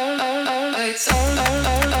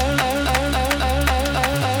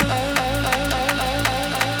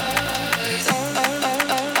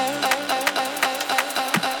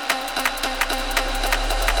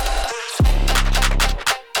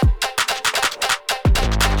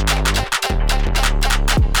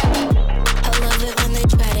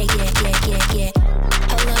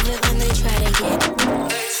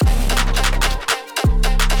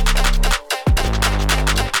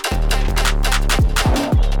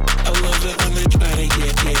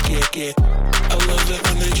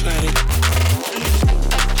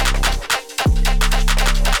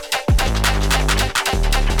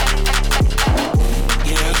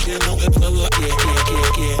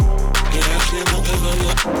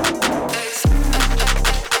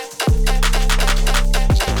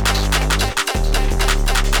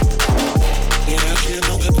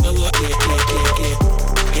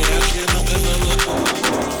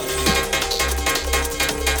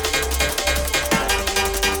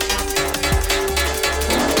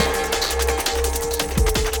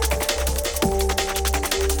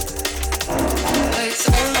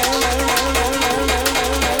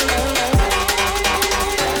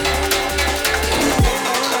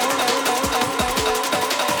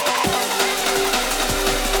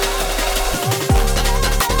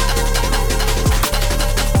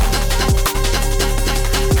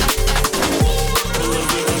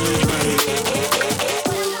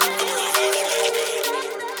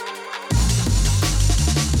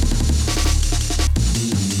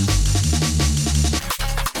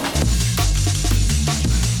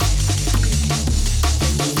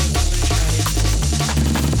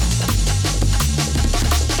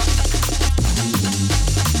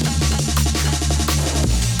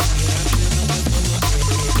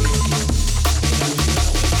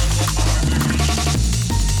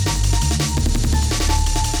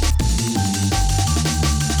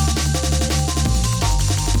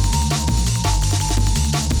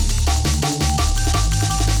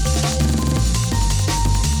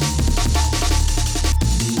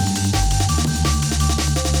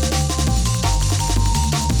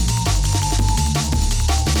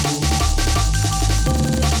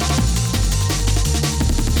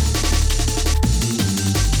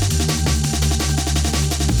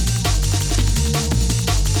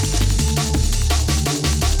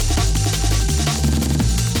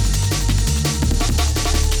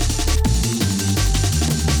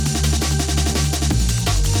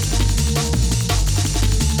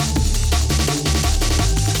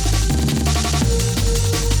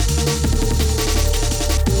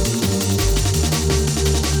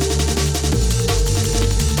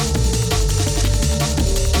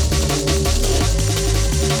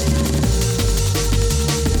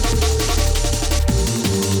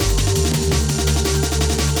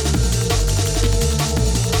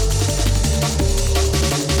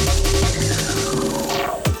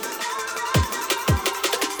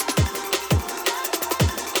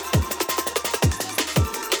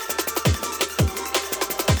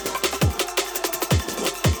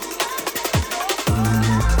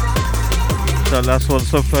 That last one,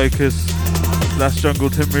 Sub Focus, Last Jungle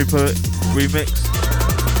Tim Reaper remix.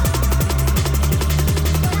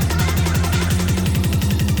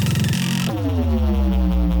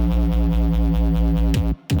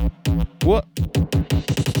 What?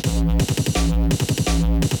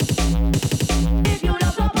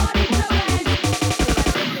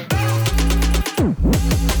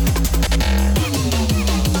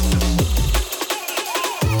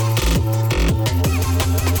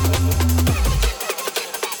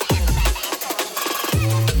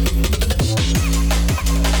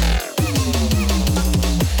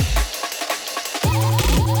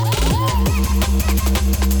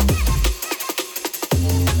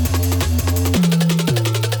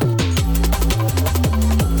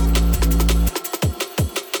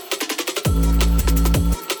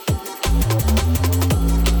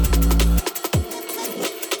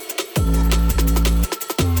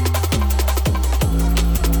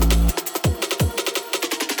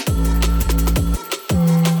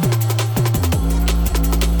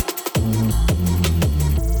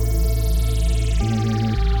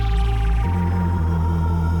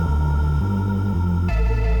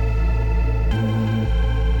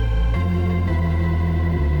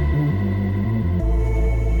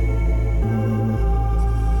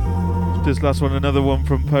 This last one, another one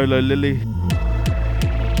from Polo Lily.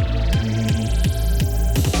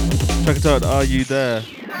 Check it out, Are You There?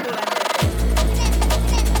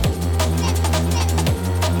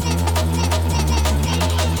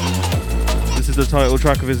 This is the title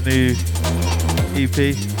track of his new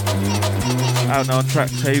EP, out now on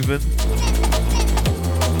Trax Haven.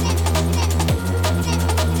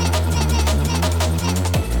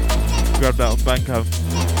 Grab that on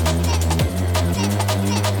Bandcamp.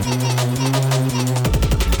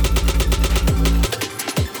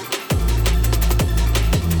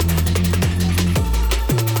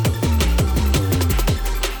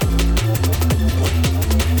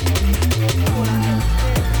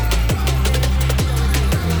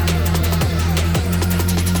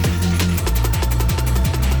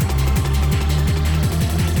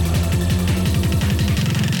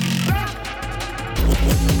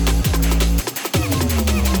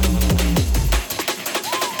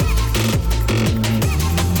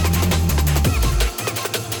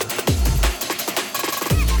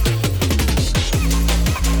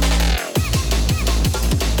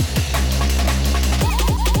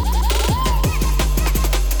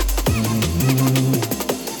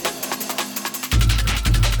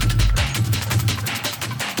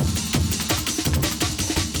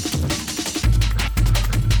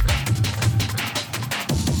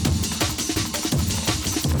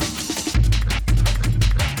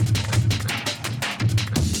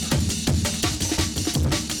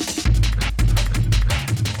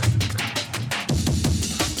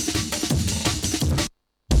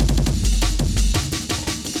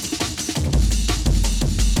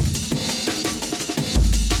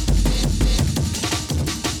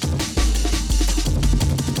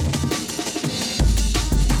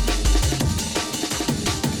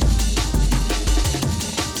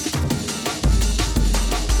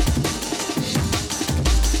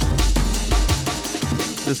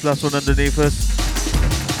 This last one underneath us.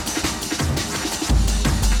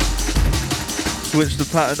 Switch the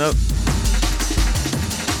pattern up.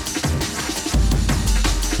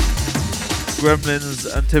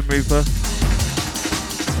 Gremlins and Tim Reaper.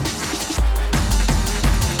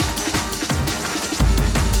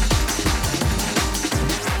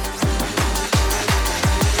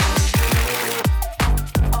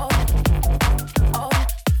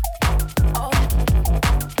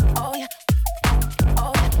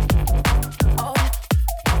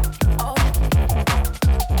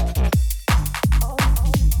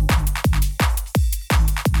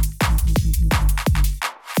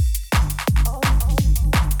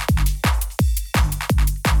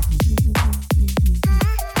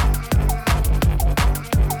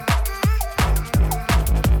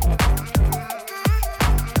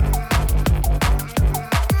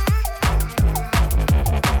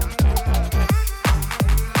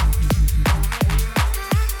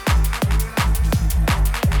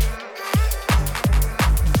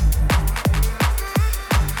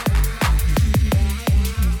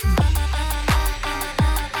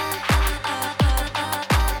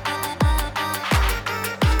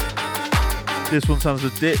 This one sounds a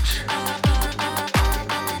ditch.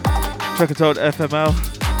 Check it out, FML.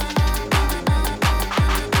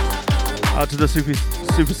 Out to the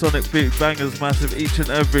Supersonic Big Bangers, massive each and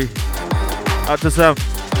every. Out to Sam.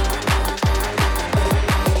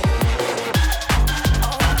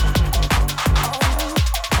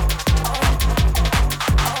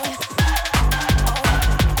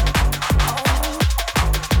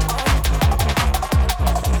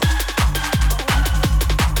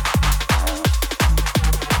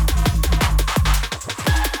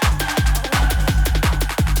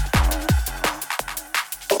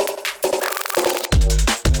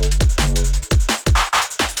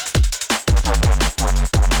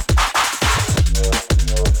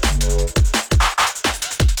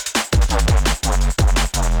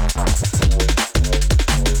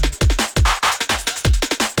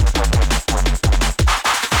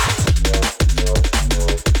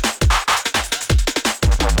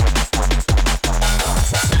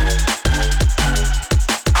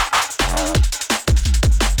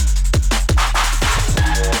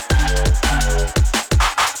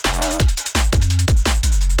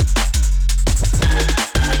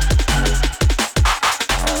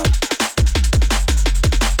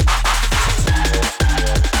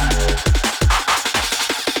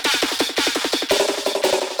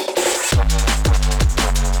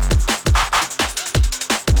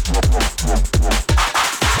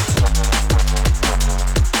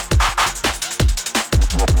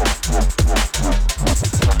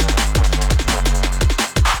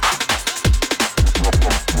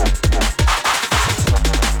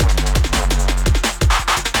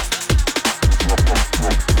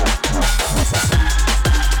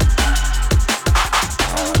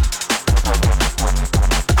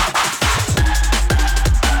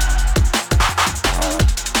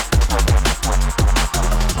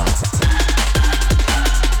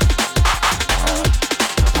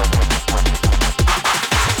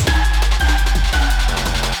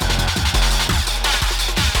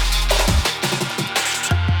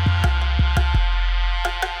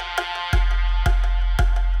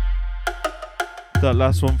 That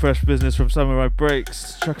last one, Fresh Business from Samurai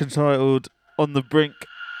Breaks, track entitled On the Brink.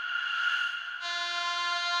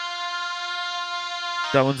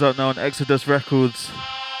 That one's out now on Exodus Records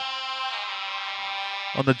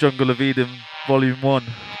on the Jungle of Eden Volume 1.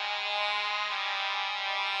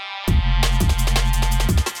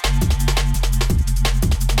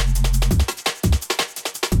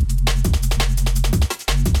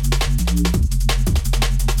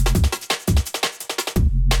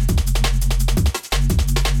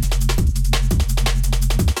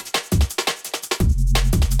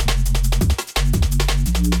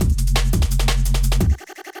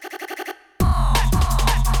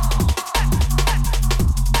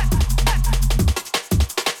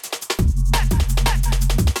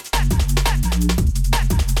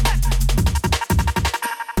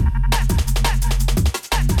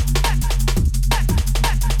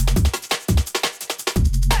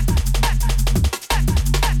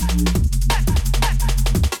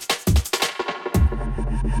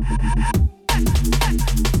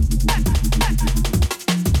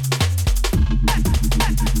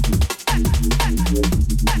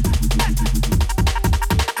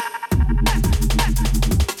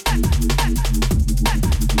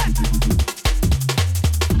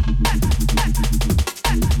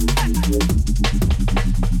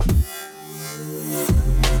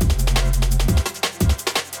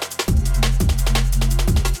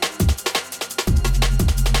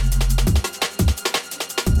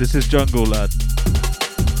 This is Jungle Lad.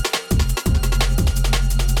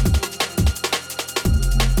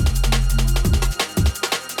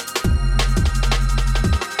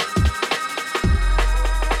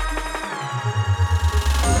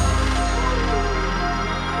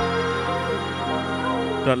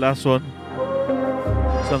 That last one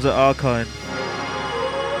sounds like Arkine,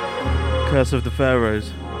 Curse of the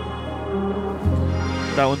Pharaohs.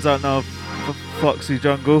 That one's out now for Foxy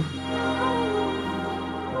Jungle.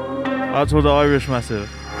 Out to all the Irish massive.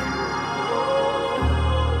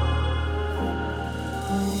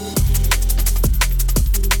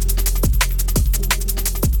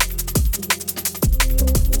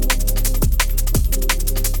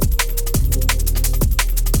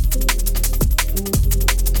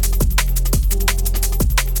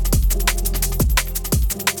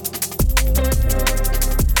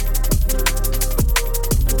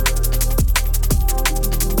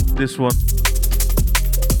 This one,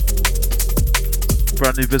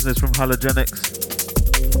 brand new business from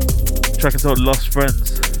Halogenics, track is called Lost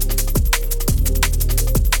Friends.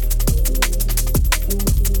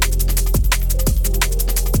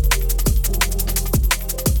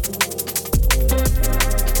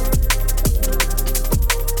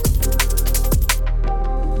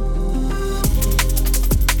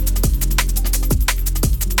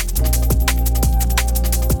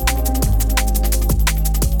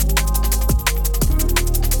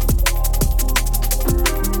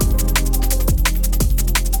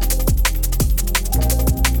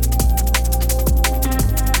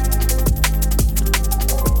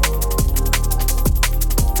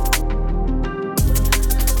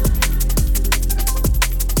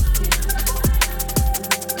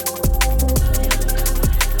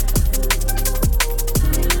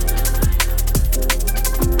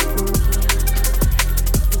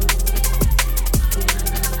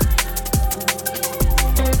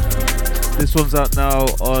 This one's out now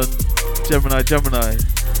on Gemini,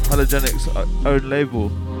 Halogenics' own label.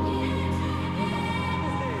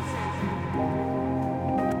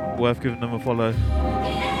 Worth giving them a follow.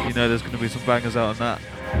 You know there's going to be some bangers out on that.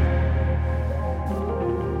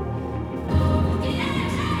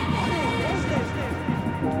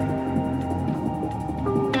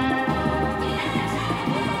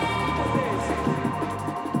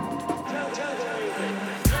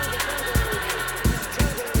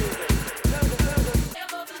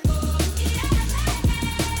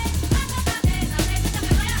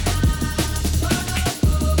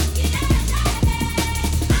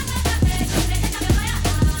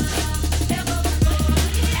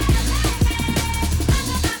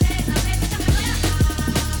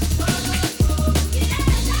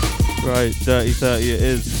 Right, Dirty 30 it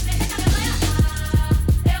is.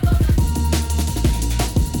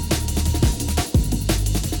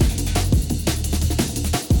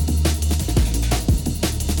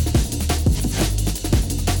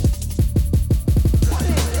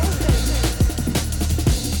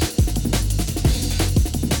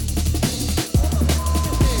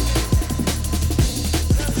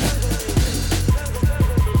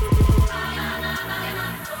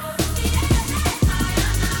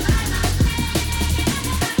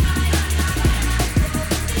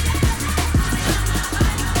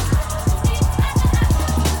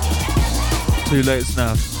 2 latest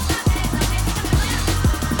now.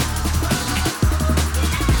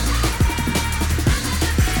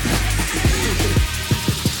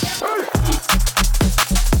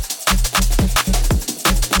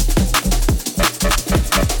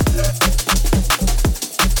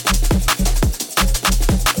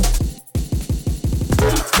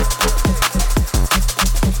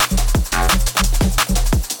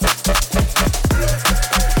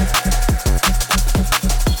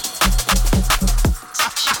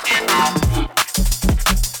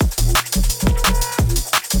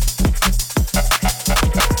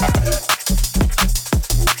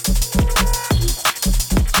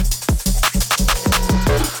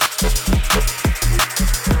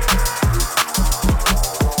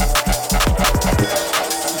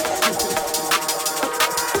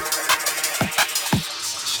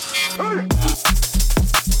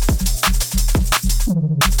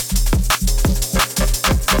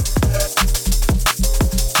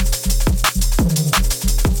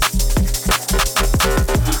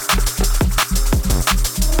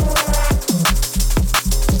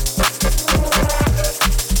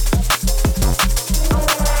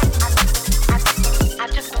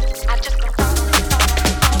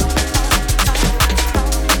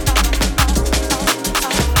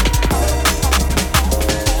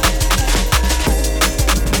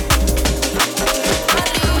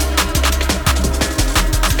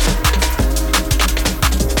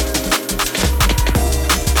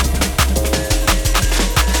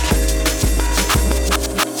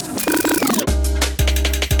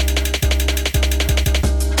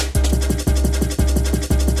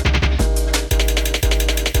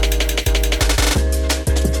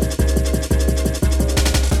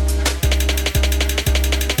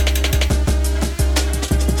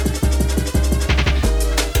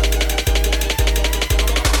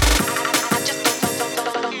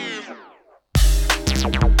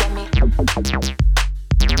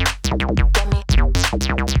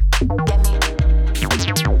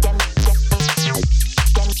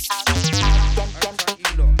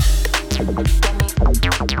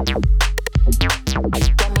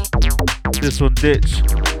 This one, Ditch,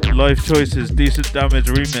 Life Choices, Decent Damage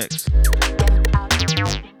remix.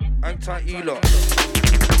 Anti-Elo.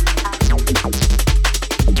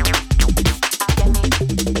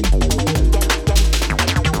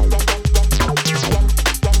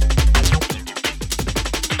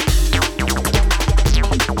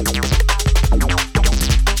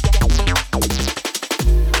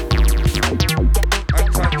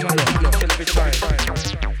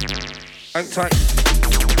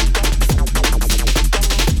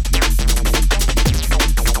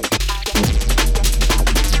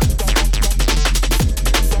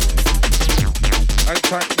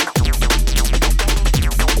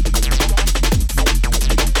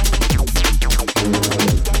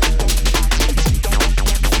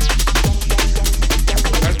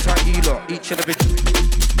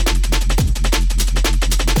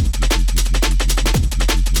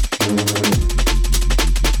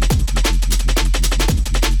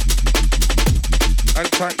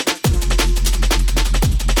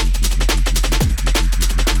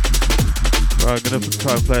 Right, I'm gonna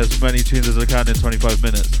try and play as many tunes as I can in 25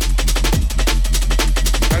 minutes.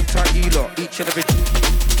 Anti-Elo, each and every.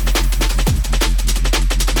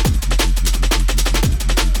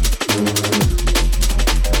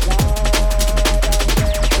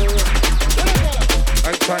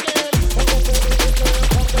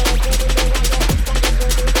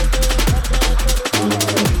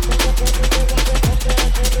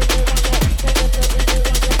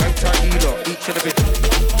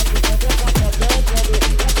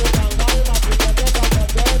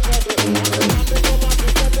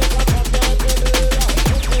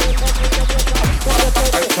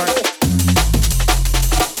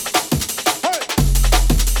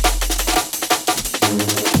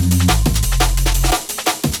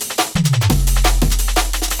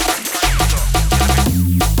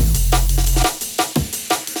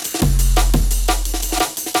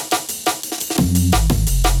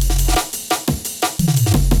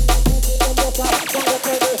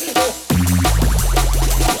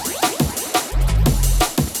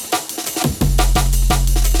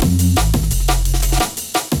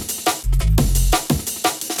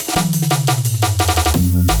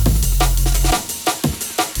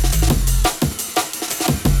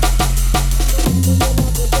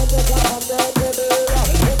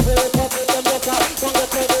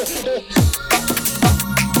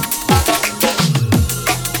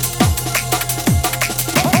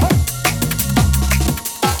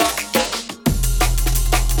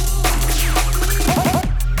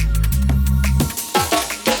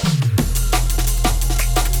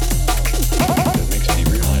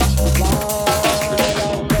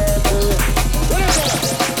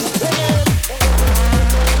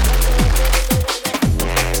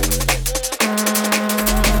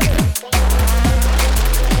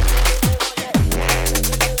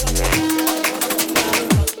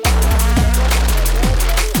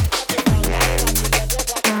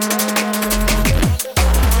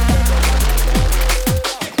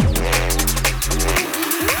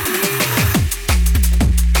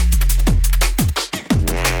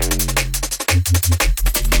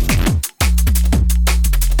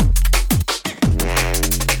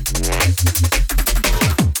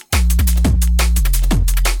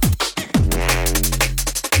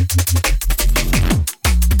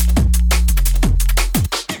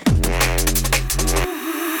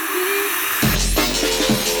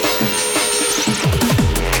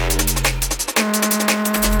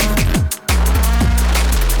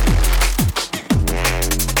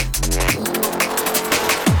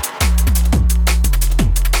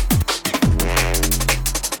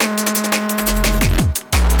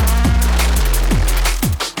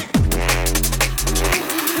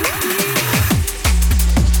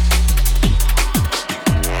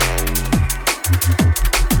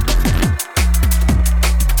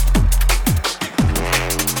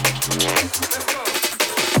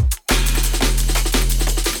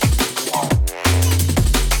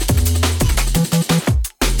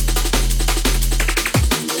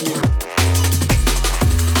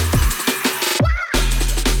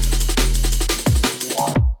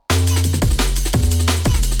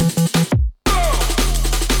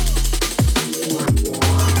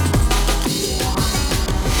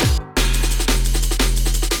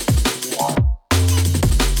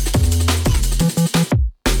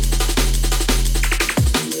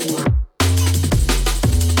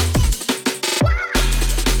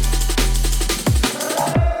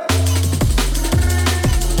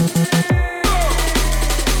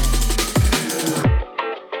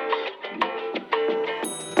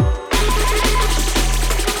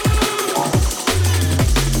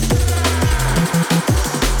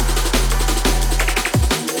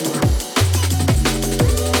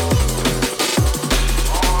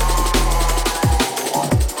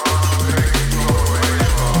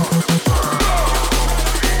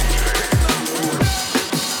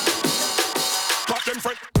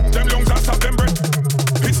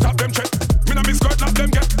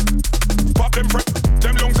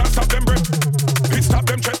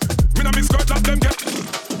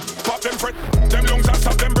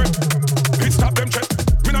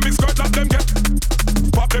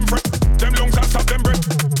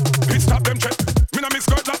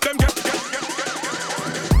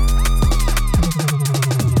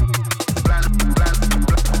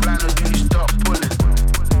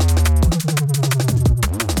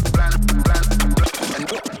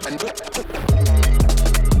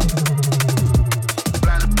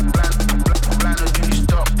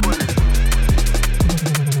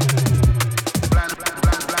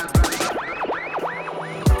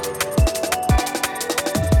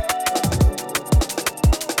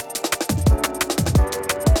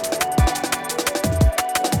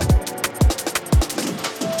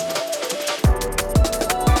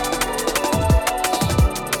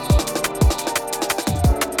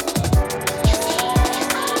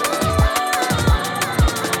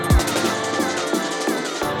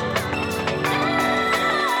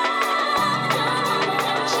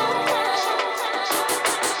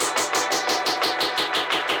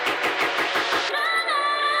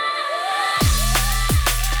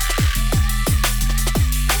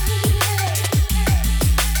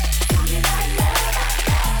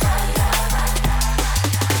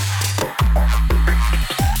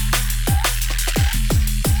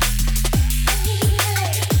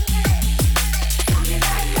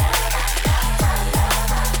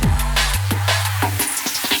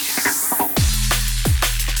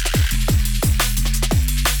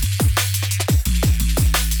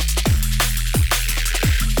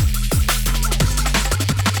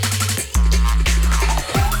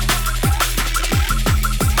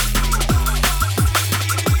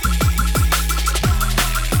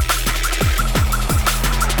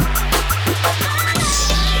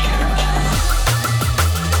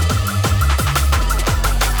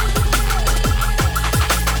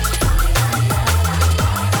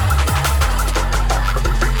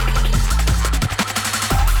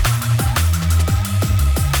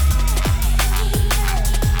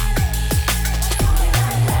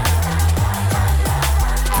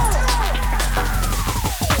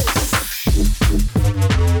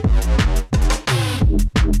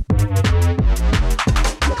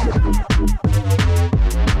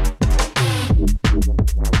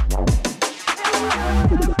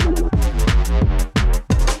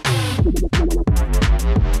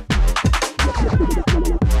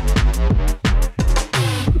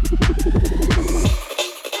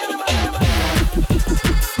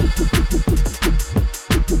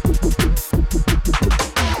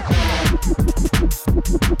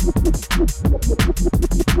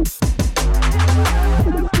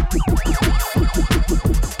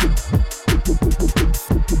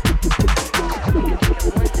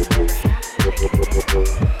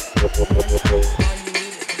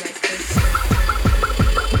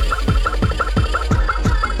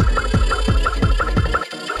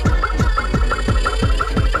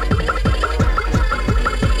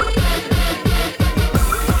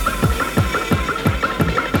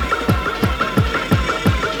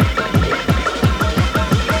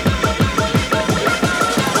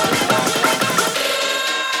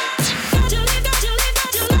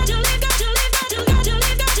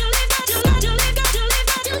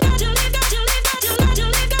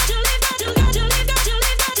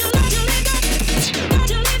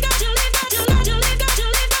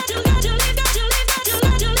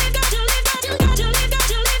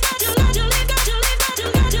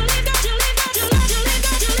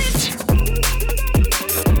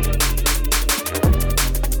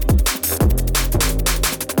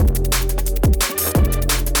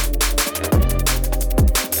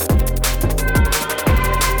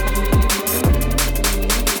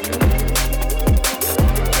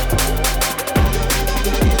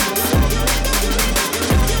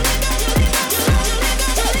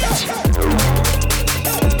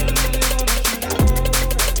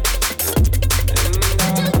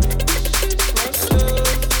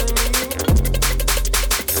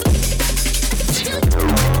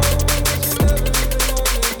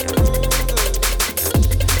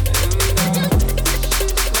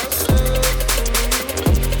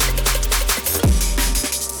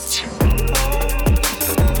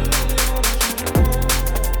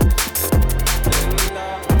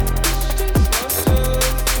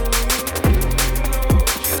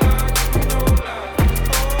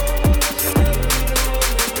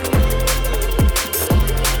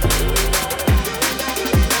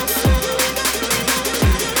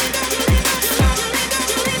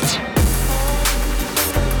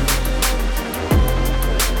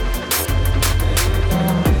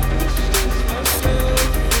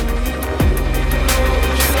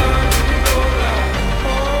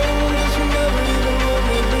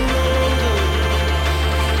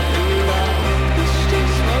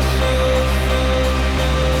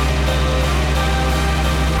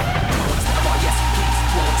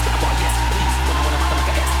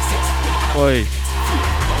 Oi.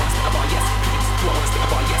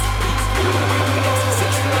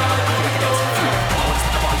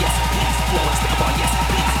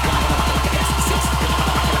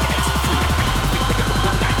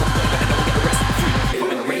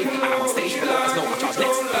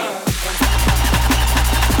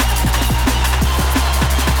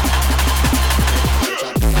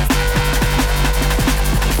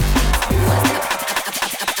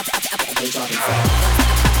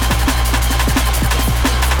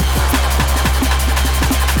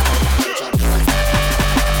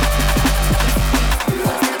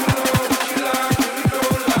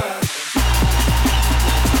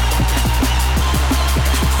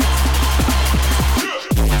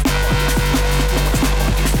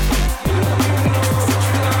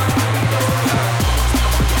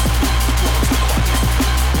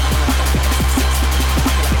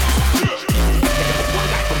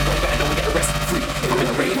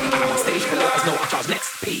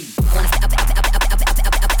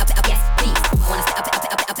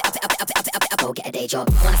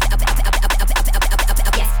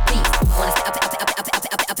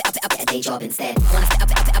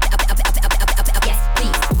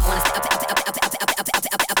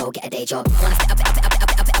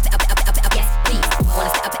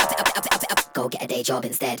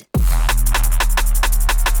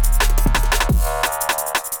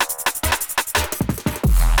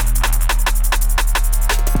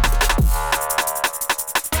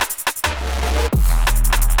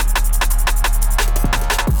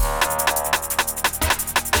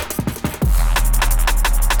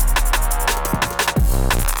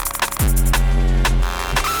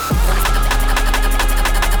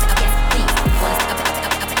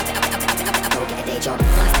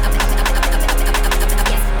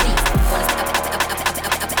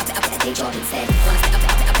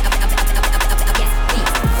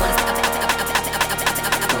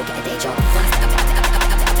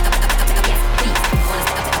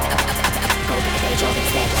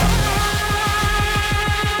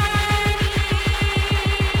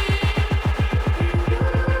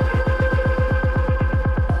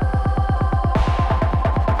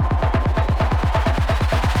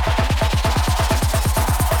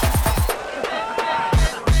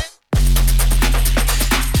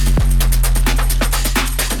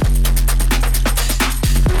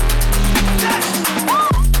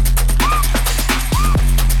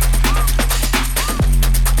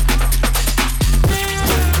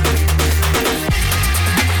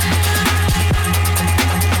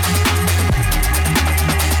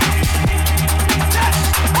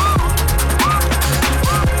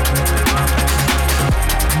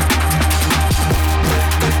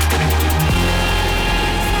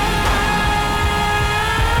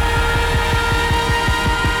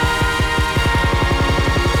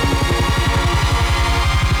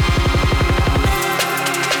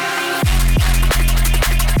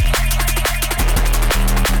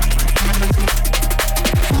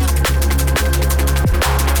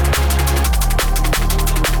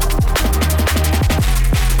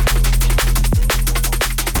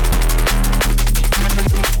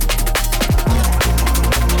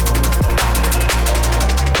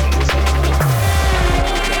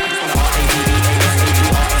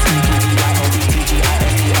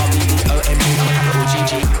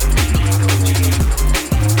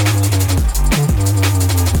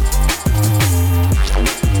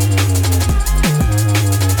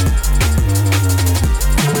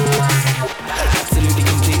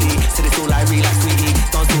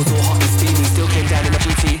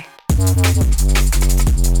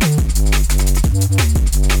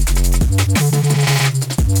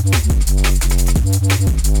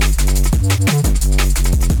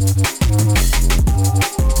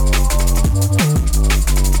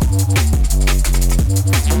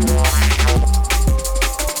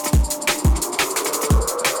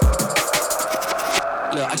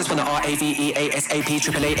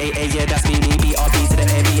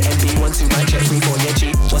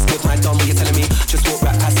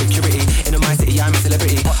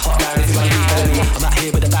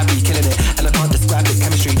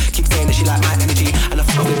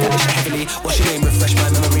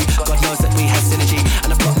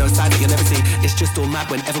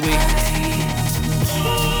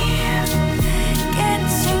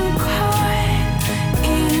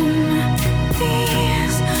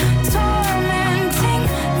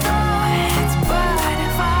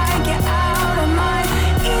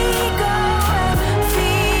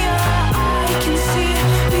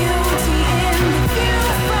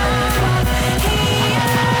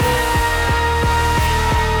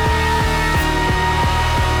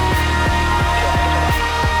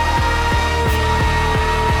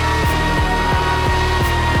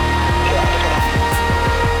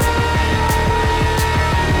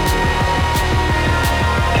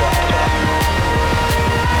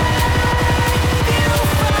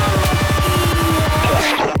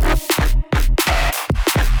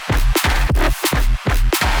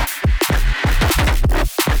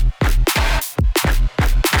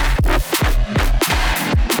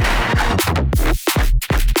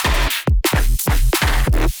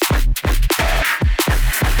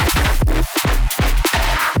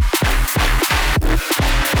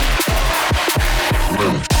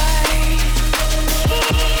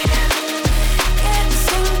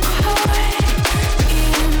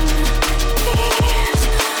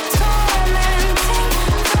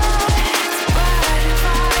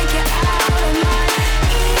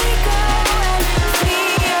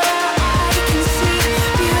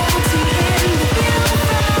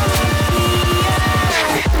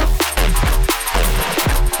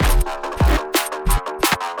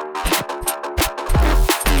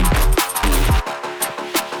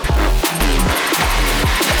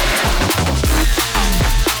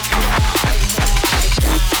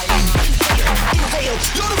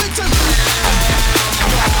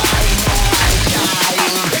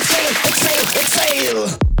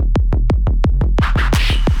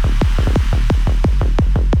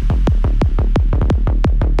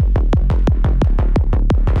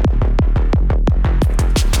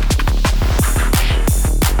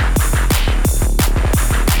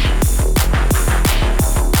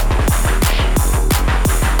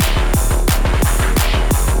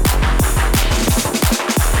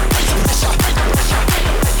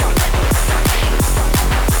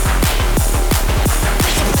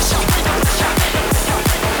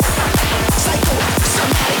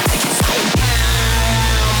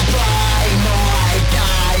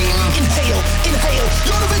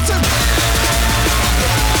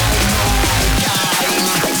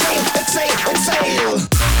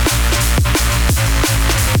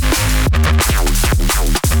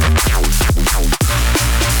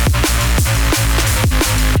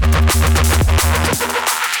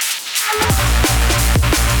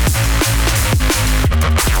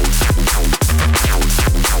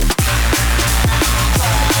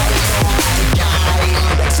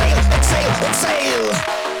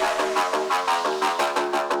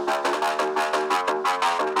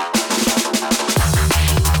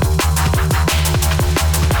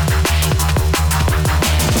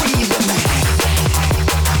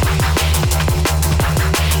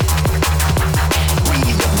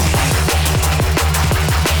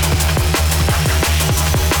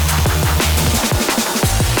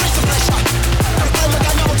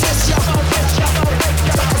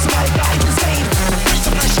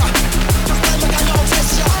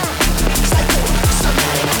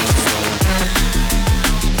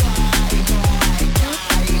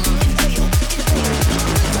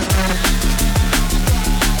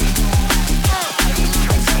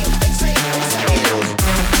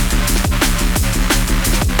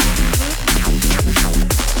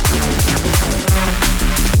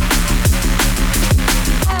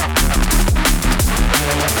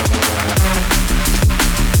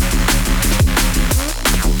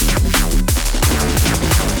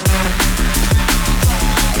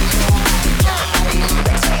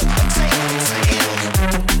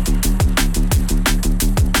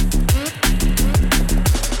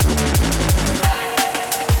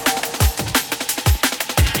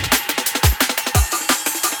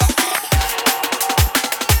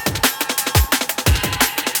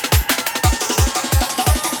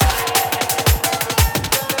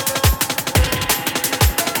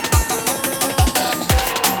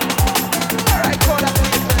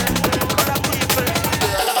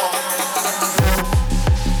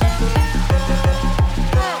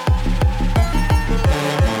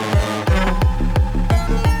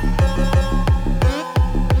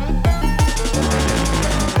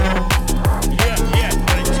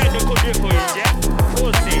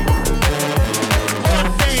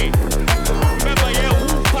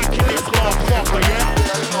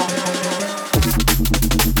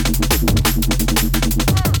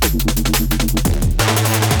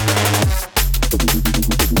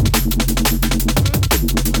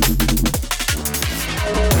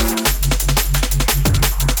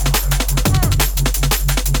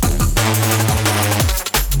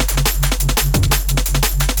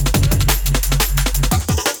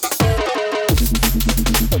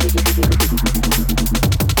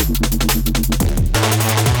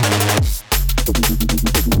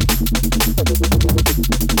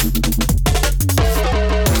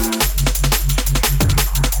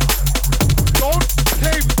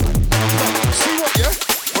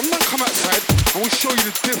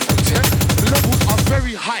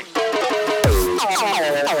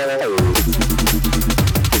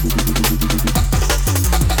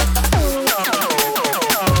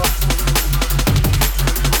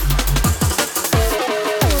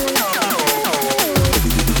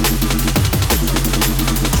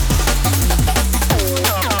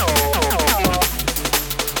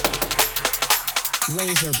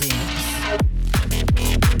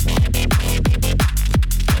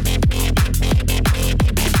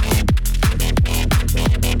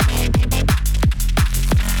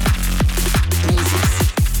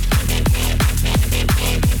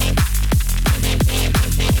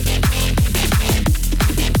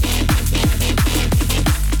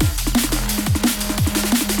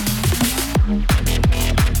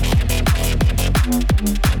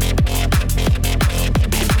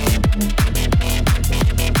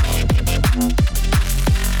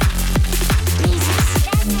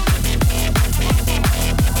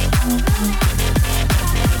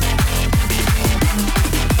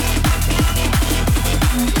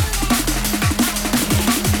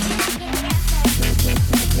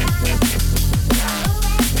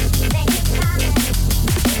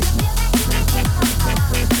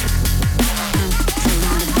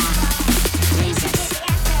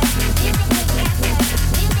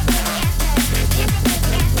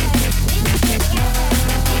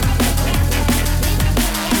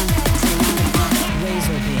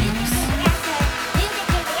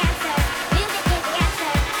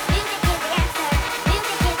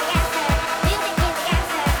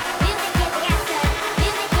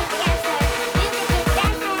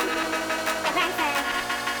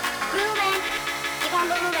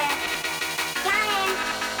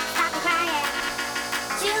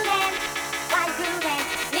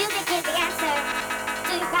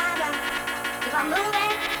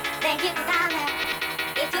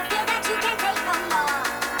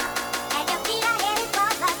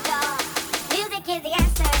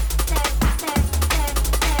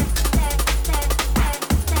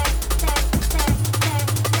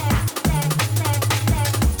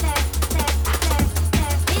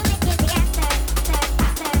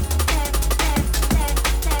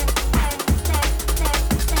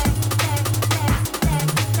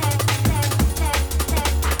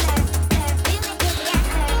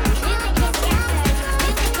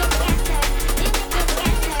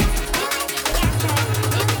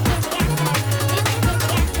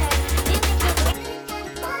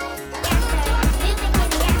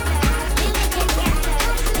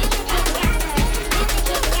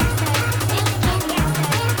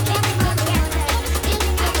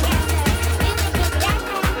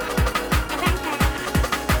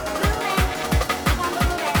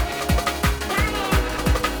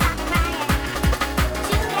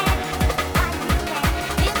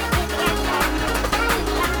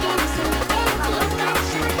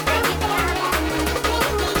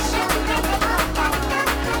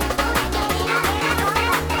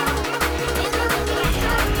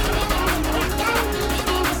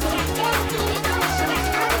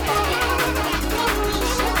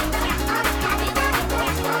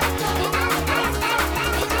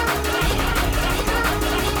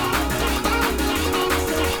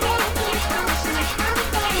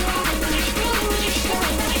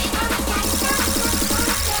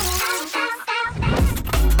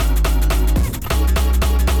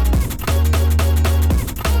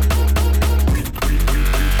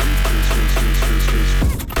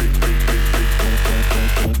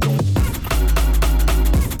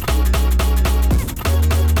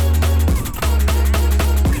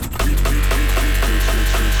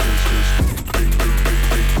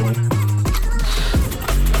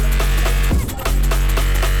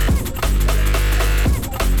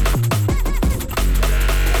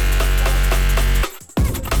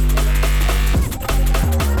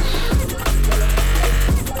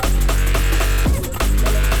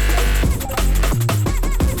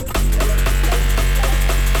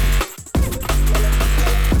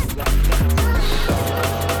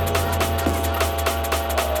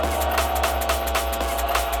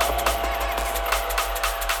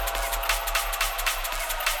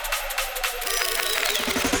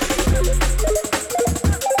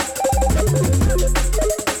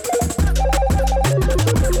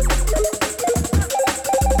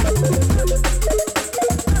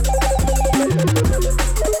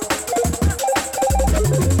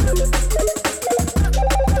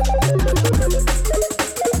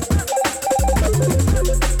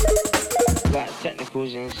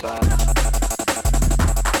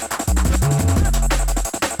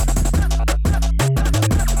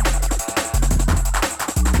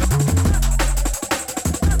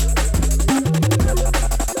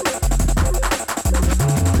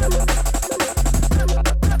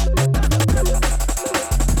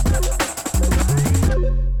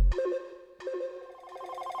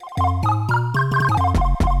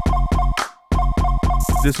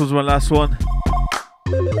 This was my last one.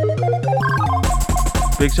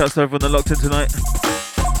 Big shouts to everyone that locked in tonight.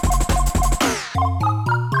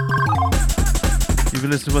 You've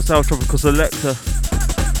been listening to myself, Tropical Selector,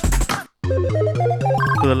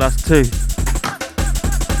 for the last 2.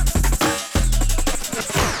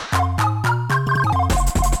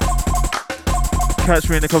 Catch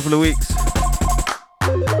me in a couple of weeks.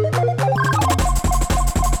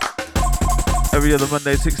 Every other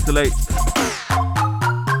Monday, 6 till 8.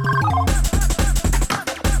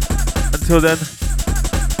 Until then,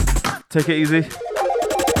 take it easy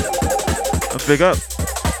and big up.